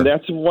 Sure. And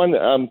that's one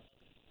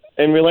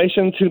in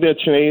relation to the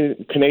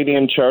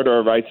Canadian Charter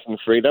of Rights and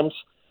Freedoms.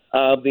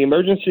 The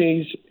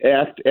Emergencies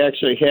Act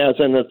actually has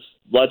in its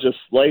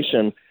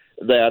legislation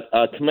that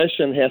a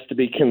commission has to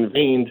be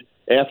convened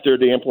after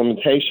the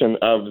invocation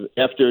of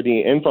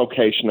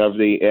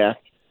the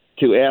Act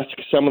to ask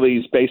some of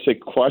these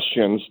basic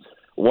questions.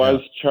 Were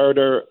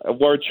charter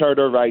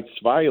rights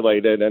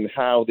violated, and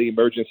how the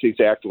Emergencies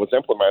Act was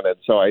implemented?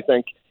 So I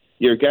think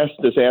your guest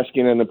is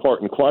asking an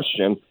important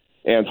question,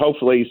 and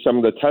hopefully some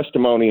of the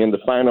testimony in the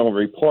final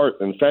report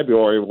in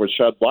February will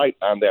shed light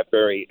on that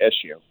very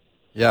issue.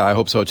 Yeah, I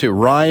hope so too.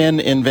 Ryan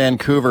in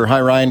Vancouver. Hi,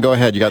 Ryan. Go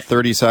ahead. You got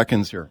 30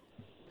 seconds here.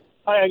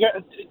 Hi, I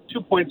got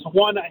 2 points.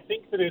 One, I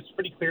think that it's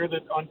pretty clear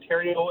that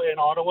Ontario and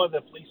Ottawa,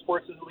 the police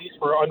forces at least,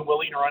 were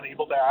unwilling or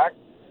unable to act.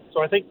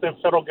 So I think the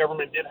federal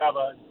government did have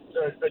a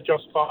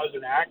just cause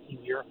in acting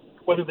here.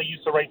 Whether they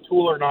used the right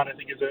tool or not, I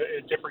think, is a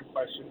different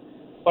question.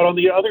 But on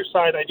the other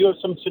side, I do have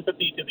some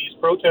sympathy to these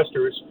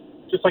protesters,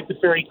 just like the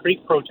Ferry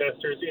Creek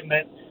protesters, in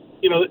that,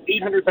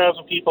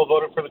 800,000 people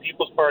voted for the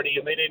People's Party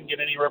and they didn't get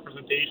any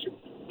representation.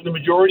 When the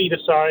majority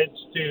decides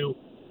to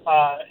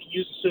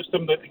use a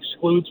system that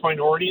excludes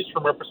minorities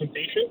from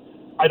representation,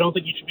 I don't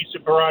think you should be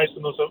surprised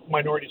when those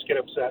minorities get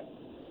upset.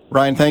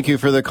 Ryan, thank you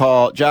for the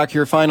call. Jack,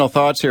 your final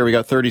thoughts here. We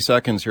got 30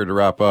 seconds here to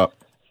wrap up.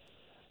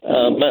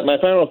 My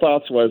final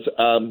thoughts was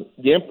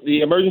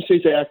the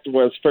Emergencies Act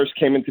first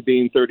came into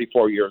being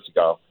 34 years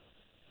ago.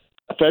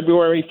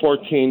 February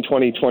 14,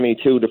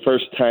 2022, the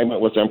first time it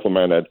was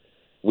implemented.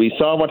 We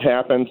saw what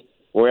happened.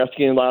 We're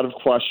asking a lot of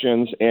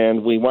questions,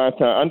 and we want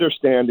to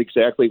understand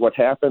exactly what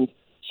happened.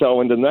 So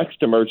in the next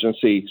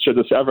emergency, should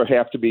this ever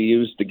have to be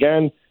used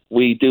again,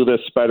 we do this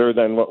better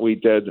than what we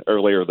did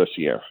earlier this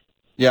year.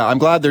 Yeah, I'm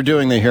glad they're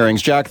doing the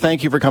hearings. Jack,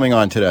 thank you for coming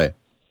on today.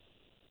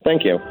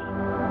 Thank you.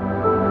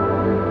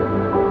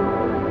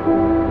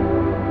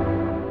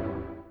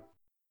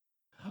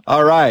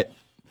 All right.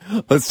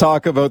 Let's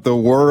talk about the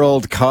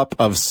World Cup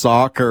of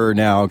Soccer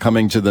now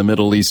coming to the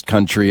Middle East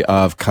country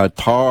of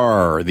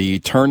Qatar. The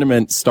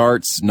tournament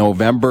starts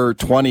November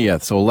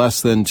 20th, so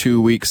less than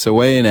 2 weeks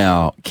away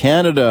now.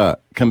 Canada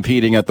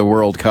competing at the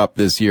World Cup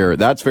this year.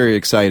 That's very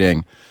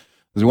exciting.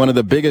 It's one of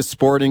the biggest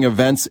sporting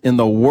events in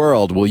the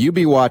world. Will you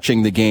be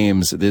watching the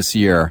games this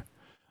year?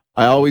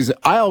 I always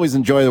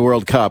enjoy the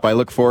World Cup. I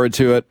look forward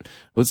to it.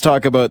 Let's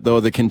talk about, though,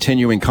 the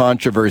continuing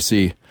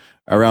controversy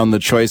around the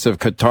choice of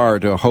Qatar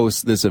to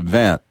host this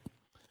event.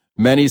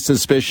 Many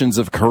suspicions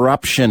of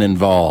corruption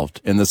involved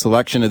in the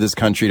selection of this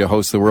country to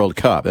host the World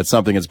Cup. That's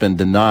something that's been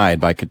denied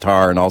by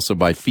Qatar and also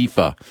by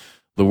FIFA,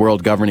 the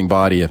world governing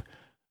body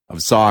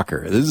of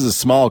soccer. This is a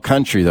small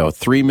country, though,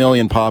 3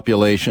 million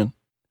population,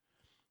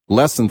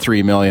 less than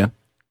 3 million.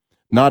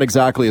 Not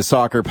exactly a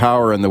soccer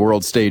power in the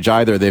world stage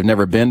either. They've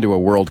never been to a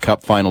World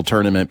Cup final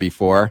tournament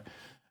before.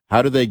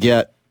 How do they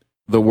get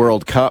the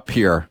World Cup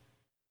here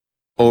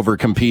over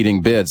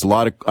competing bids? A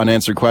lot of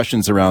unanswered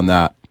questions around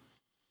that.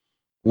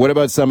 What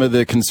about some of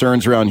the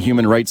concerns around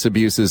human rights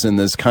abuses in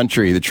this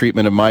country, the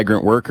treatment of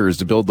migrant workers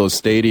to build those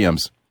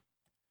stadiums?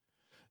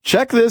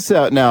 Check this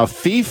out now.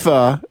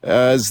 FIFA,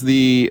 as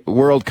the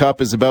World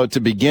Cup is about to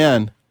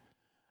begin,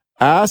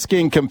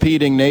 asking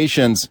competing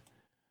nations,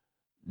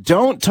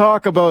 don't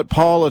talk about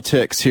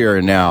politics here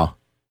now.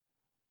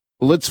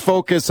 Let's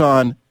focus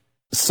on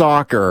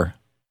soccer.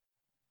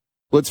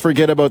 Let's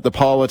forget about the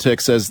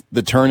politics as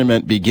the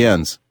tournament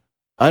begins.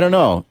 I don't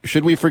know.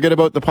 Should we forget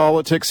about the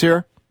politics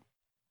here?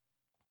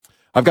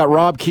 I've got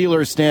Rob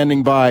Keeler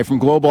standing by from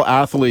Global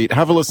Athlete.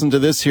 Have a listen to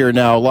this here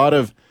now. A lot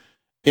of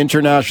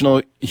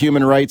international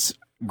human rights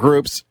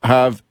groups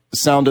have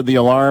sounded the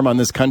alarm on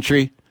this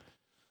country.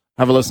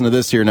 Have a listen to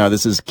this here now.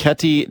 This is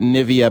Keti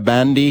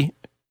Nivyabandi,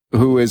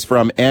 who is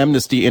from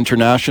Amnesty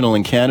International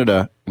in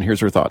Canada, and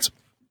here's her thoughts.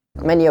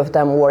 Many of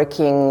them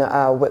working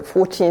with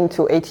 14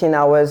 to 18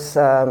 hours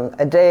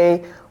a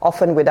day,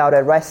 often without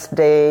a rest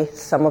day.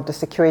 Some of the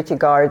security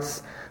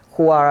guards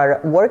who are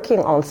working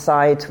on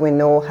site, we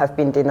know, have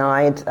been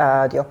denied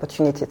the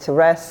opportunity to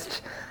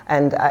rest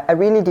and are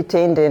really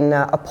detained in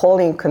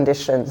appalling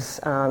conditions.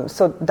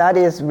 So that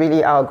is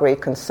really our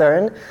great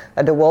concern,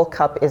 that the World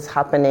Cup is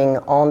happening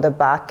on the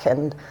back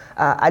and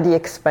at the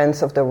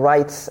expense of the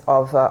rights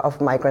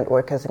of migrant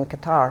workers in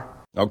Qatar.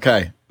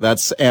 Okay,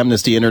 that's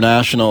Amnesty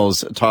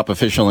International's top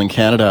official in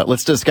Canada.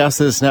 Let's discuss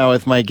this now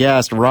with my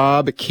guest,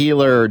 Rob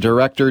Keeler,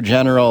 Director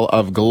General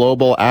of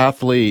Global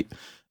Athlete.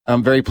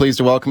 I'm very pleased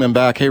to welcome him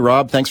back. Hey,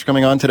 Rob, thanks for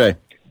coming on today.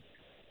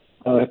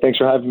 Thanks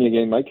for having me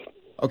again, Mike.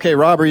 Okay,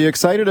 Rob, are you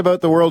excited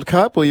about the World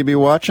Cup? Will you be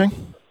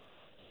watching?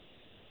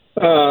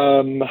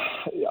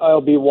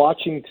 I'll be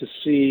watching to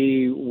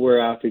see where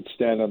athletes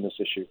stand on this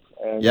issue.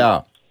 And,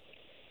 yeah.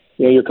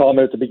 You know, your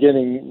comment at the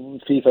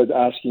beginning, FIFA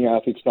asking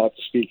athletes not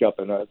to speak up,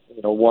 and a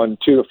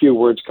few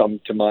words come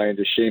to mind: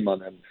 is shame on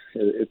them.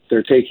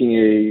 They're taking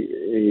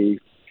a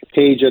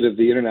page out of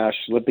the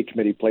International Olympic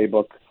Committee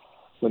playbook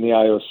when the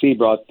IOC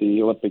brought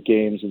the Olympic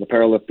Games and the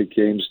Paralympic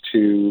Games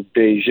to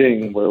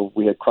Beijing, where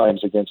we had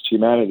crimes against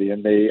humanity,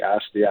 and they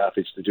asked the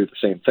athletes to do the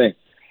same thing.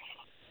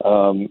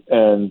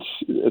 And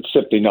it's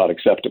simply not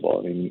acceptable.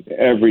 I mean,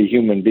 every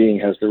human being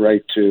has the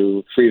right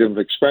to freedom of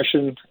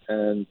expression,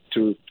 and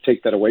to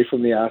take that away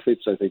from the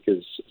athletes, I think,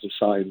 is a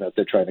sign that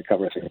they're trying to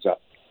cover things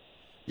up.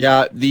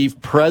 Yeah, the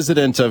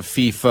president of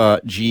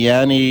FIFA,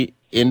 Gianni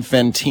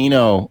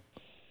Infantino,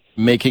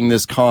 making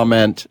this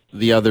comment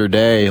the other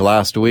day,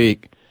 last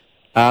week,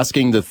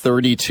 asking the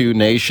 32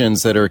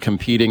 nations that are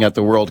competing at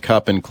the World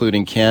Cup,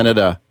 including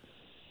Canada,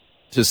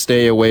 to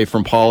stay away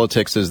from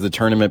politics as the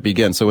tournament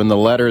begins. So in the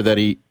letter that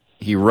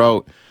he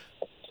wrote,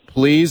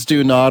 please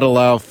do not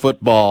allow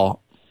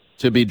football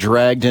to be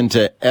dragged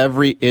into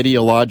every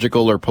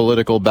ideological or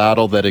political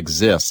battle that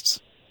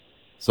exists.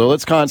 So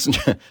let's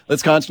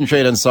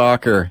concentrate on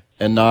soccer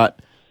and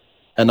not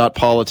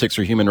politics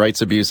or human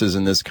rights abuses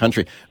in this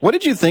country. What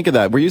did you think of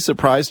that? Were you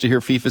surprised to hear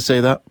FIFA say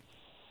that?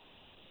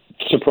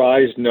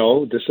 Surprised,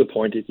 no.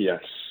 Disappointed,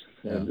 yes.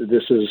 Yeah. And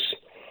this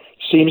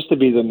seems to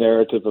be the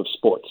narrative of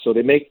sports. So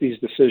they make these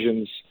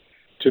decisions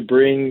to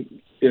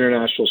bring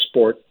international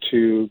sport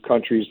to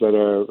countries that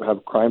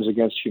have crimes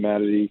against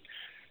humanity,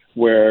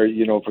 where,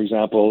 for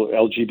example,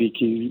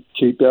 LGBTQ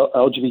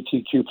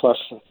plus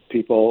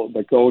people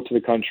that go to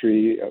the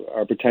country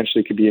are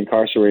potentially could be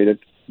incarcerated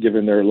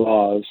given their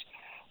laws.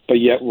 but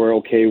yet we're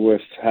okay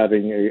with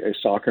having a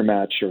soccer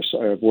match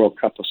or a World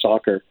Cup of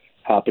soccer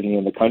happening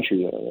in the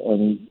country.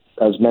 And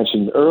as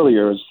mentioned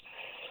earlier, is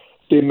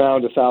the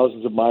amount of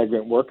thousands of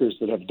migrant workers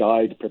that have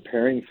died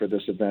preparing for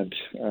this event.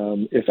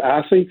 If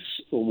athletes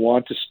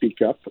want to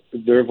speak up,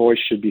 their voice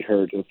should be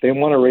heard. If they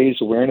want to raise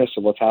awareness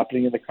of what's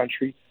happening in the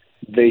country,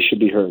 they should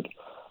be heard.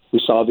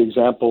 We saw the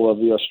example of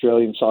the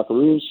Australian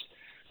Socceroos,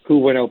 who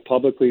went out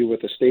publicly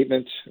with a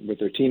statement with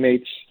their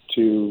teammates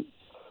to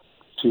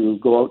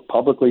go out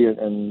publicly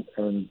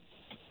and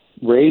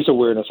raise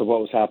awareness of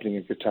what was happening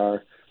in Qatar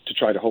to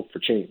try to hope for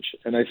change.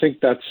 And I think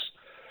that's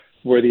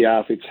where the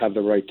athletes have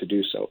the right to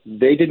do so.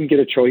 They didn't get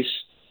a choice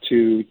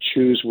to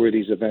choose where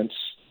these events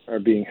are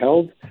being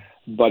held,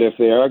 but if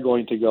they are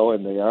going to go,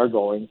 and they are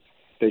going,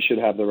 they should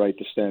have the right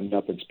to stand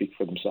up and speak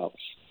for themselves.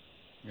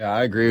 Yeah,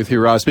 I agree with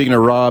you, Rob. Speaking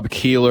of Rob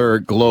Keeler,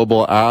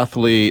 global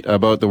athlete,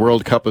 about the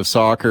World Cup of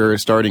Soccer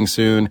starting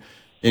soon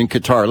in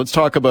Qatar. Let's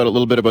talk about a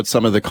little bit about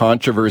some of the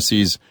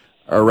controversies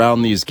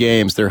around these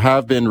games. There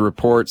have been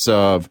reports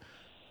of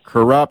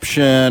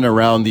corruption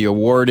around the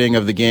awarding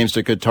of the games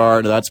to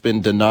Qatar. That's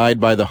been denied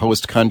by the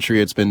host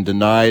country. It's been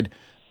denied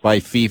by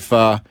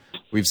FIFA.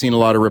 We've seen a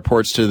lot of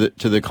reports to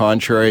the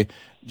contrary.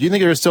 Do you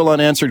think there are still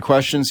unanswered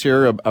questions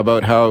here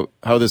about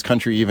how this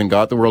country even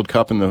got the World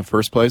Cup in the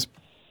first place?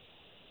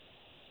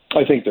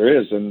 I think there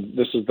is, and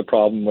this is the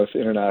problem with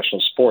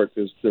international sport,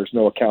 is there's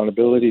no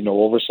accountability,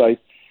 no oversight,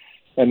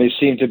 and they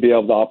seem to be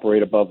able to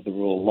operate above the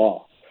rule of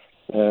law.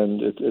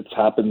 And it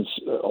happens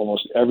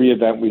almost every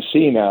event we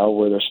see now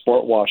where there's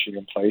sport washing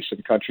in place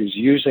and countries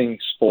using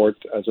sport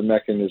as a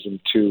mechanism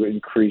to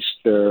increase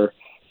their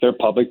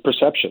public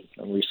perception.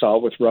 And we saw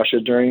it with Russia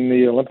during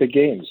the Olympic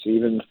Games,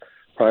 even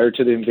prior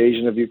to the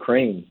invasion of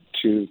Ukraine,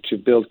 to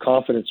build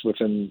confidence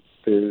within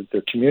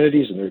their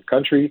communities and their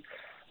country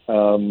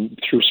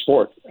through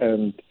sport.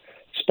 And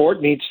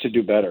sport needs to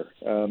do better.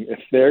 If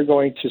they're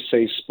going to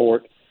say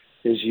sport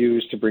is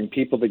used to bring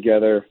people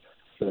together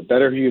for the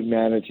better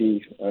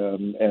humanity,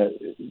 and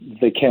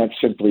they can't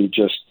simply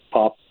just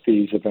pop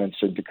these events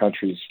into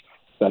countries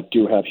that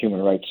do have human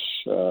rights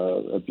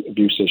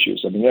abuse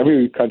issues. I mean,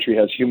 every country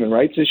has human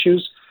rights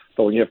issues,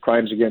 but when you have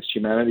crimes against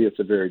humanity, it's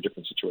a very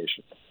different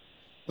situation.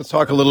 Let's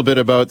talk a little bit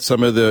about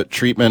some of the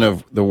treatment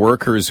of the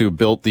workers who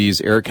built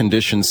these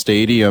air-conditioned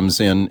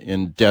stadiums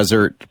in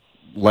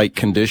desert-like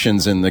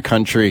conditions in the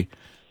country.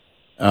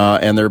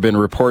 And there have been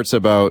reports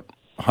about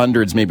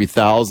hundreds, maybe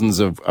thousands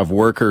of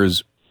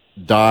workers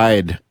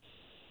died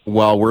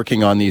while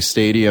working on these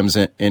stadiums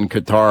in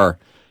Qatar.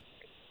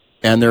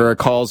 And there are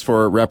calls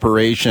for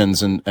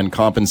reparations and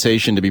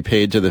compensation to be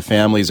paid to the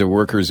families of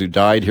workers who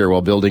died here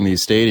while building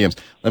these stadiums.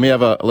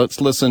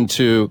 Let's listen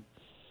to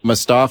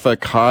Mustafa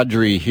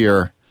Qadri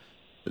here.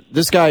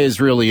 This guy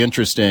is really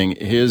interesting.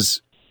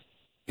 His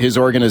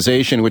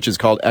organization, which is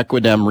called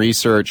Equidem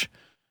Research,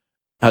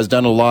 has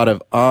done a lot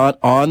of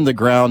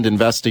on-the-ground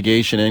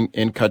investigation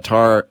in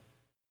Qatar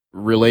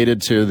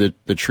related to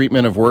the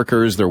treatment of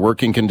workers, their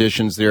working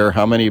conditions there,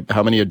 how many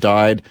have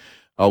died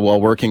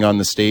while working on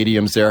the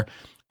stadiums there.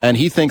 And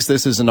he thinks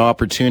this is an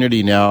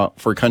opportunity now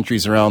for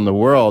countries around the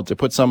world to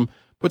put some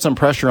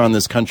pressure on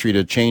this country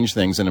to change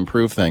things and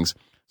improve things.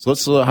 So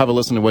let's have a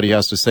listen to what he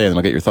has to say, and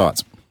I'll get your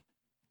thoughts.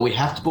 We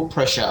have to put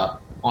pressure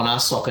on our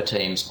soccer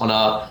teams, on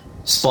our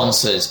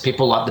sponsors,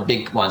 people like the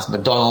big ones,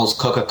 McDonald's,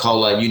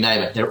 Coca-Cola, you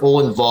name it. They're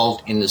all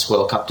involved in this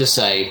World Cup, to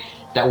say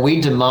that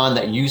we demand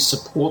that you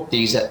support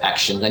these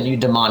actions and you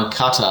demand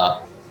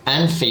Qatar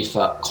and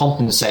FIFA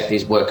compensate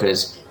these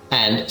workers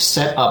and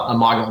set up a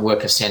migrant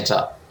worker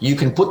center. You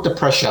can put the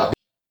pressure.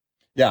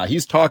 Yeah,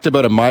 he's talked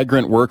about a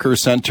migrant worker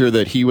center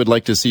that he would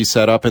like to see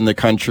set up in the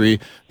country.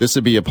 This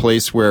would be a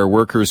place where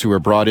workers who are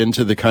brought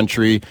into the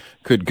country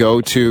could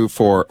go to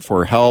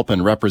for help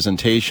and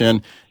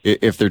representation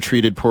if they're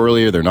treated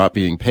poorly or they're not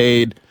being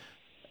paid.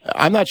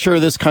 I'm not sure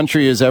this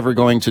country is ever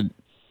going to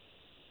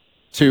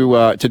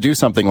do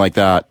something like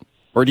that.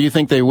 Or do you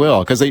think they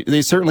will? Because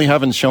they certainly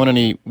haven't shown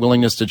any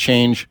willingness to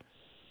change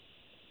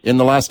in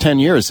the last 10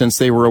 years since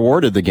they were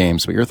awarded the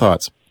games. What are your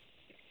thoughts?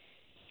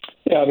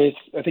 Yeah, I mean,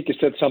 I think he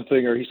said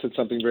something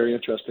very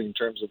interesting in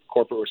terms of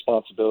corporate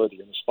responsibility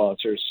and the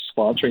sponsors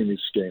sponsoring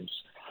these games,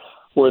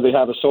 where they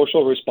have a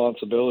social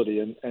responsibility,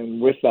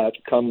 and with that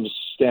comes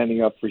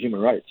standing up for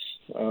human rights.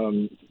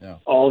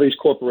 All these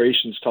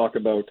corporations talk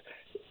about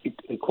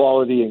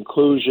equality,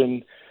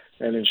 inclusion,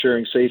 and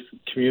ensuring safe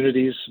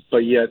communities, but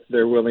yet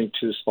they're willing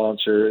to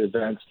sponsor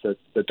events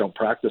that don't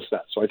practice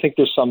that. So I think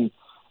there's some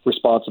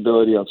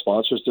responsibility on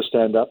sponsors to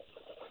stand up.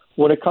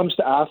 When it comes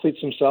to athletes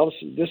themselves,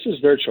 this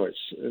is their choice,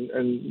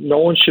 and no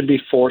one should be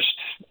forced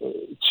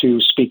to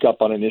speak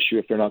up on an issue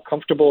if they're not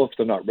comfortable, if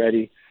they're not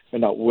ready,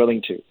 and not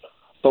willing to.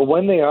 But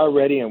when they are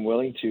ready and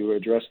willing to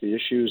address the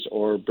issues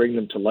or bring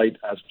them to light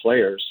as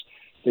players,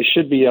 they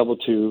should be able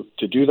to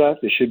do that.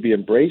 They should be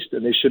embraced,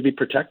 and they should be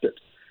protected.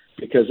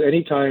 Because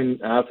anytime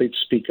athletes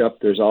speak up,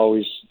 there's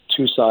always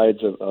two sides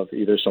of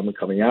either someone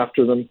coming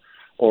after them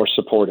or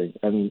supporting.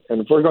 And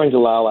if we're going to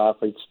allow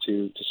athletes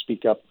to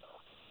speak up,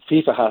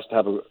 FIFA has to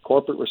have a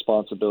corporate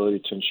responsibility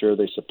to ensure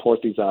they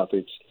support these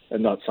athletes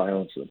and not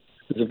silence them.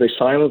 Because if they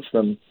silence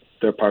them,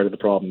 they're part of the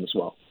problem as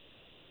well.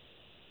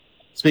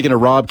 Speaking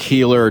of Rob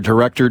Keeler,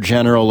 Director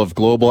General of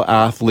Global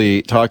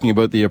Athlete, talking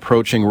about the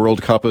approaching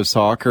World Cup of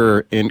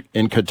Soccer in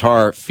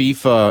Qatar,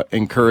 FIFA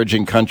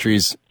encouraging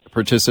countries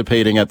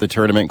participating at the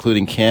tournament,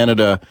 including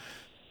Canada,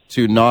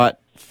 to not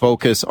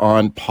focus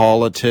on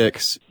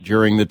politics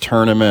during the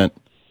tournament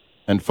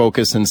and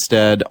focus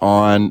instead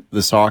on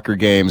the soccer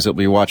games that will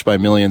be watched by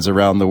millions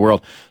around the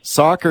world.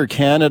 Soccer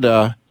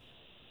Canada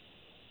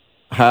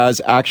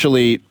has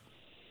actually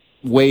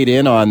weighed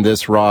in on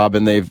this, Rob,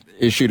 and they've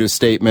issued a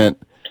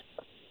statement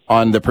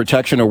on the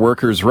protection of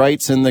workers'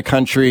 rights in the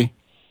country.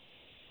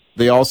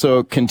 They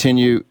also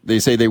they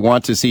say they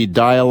want to see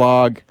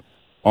dialogue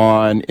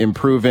on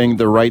improving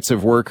the rights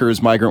of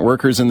workers, migrant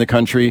workers in the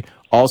country,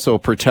 also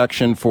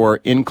protection for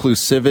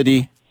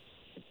inclusivity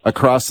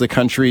across the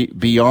country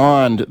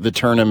beyond the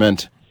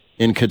tournament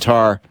in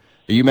Qatar.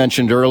 You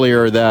mentioned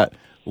earlier that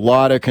a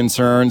lot of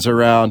concerns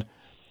around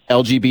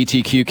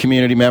LGBTQ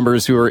community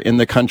members who are in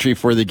the country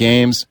for the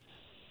games.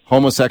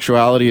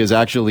 Homosexuality is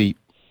actually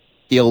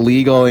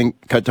illegal in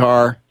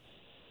Qatar.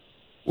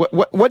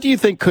 What do you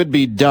think could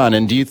be done,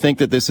 and do you think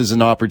that this is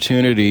an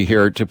opportunity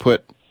here to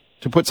put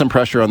some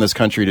pressure on this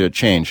country to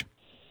change?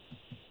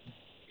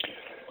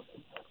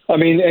 I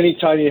mean,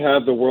 anytime you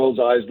have the world's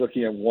eyes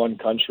looking at one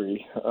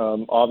country,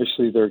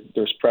 obviously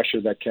there's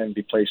pressure that can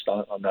be placed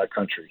on that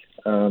country.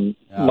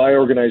 My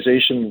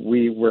organization,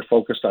 we're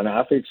focused on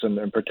athletes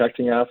and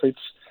protecting athletes.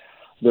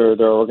 There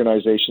are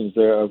organizations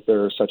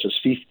there such as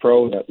FIFA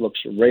Pro that looks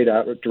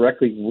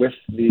directly with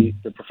the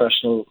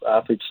professional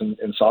athletes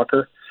in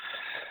soccer.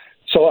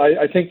 So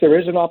I think there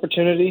is an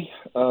opportunity,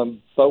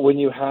 but when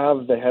you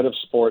have the head of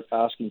sport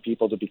asking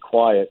people to be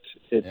quiet,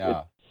 it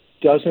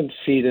doesn't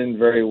feed in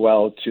very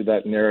well to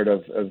that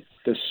narrative of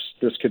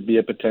this could be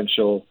a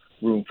potential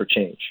room for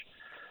change.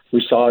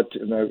 We saw it,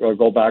 and I'll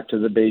go back to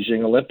the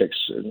Beijing Olympics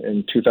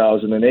in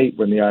 2008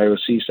 when the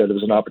IOC said it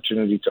was an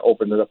opportunity to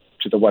open it up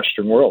to the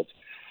Western world.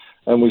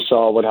 And we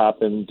saw what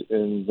happened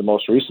in the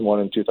most recent one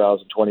in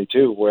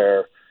 2022,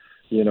 where,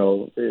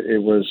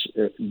 it was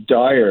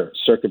dire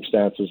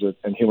circumstances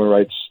and human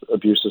rights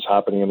abuses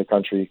happening in the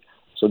country.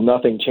 So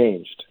nothing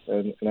changed.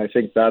 And I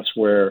think that's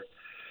where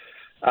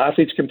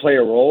athletes can play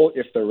a role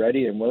if they're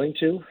ready and willing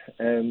to.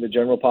 And the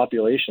general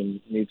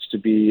population needs to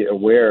be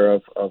aware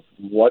of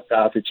what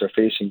athletes are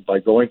facing by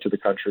going to the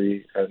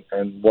country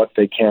and what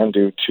they can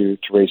do to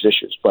raise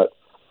issues. But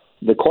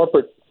the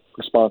corporate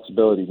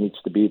responsibility needs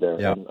to be there.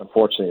 And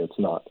unfortunately, it's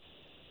not.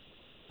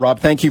 Rob,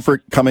 thank you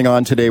for coming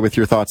on today with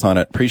your thoughts on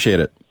it. Appreciate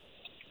it.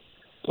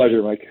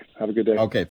 Pleasure, Mike. Have a good day. Okay.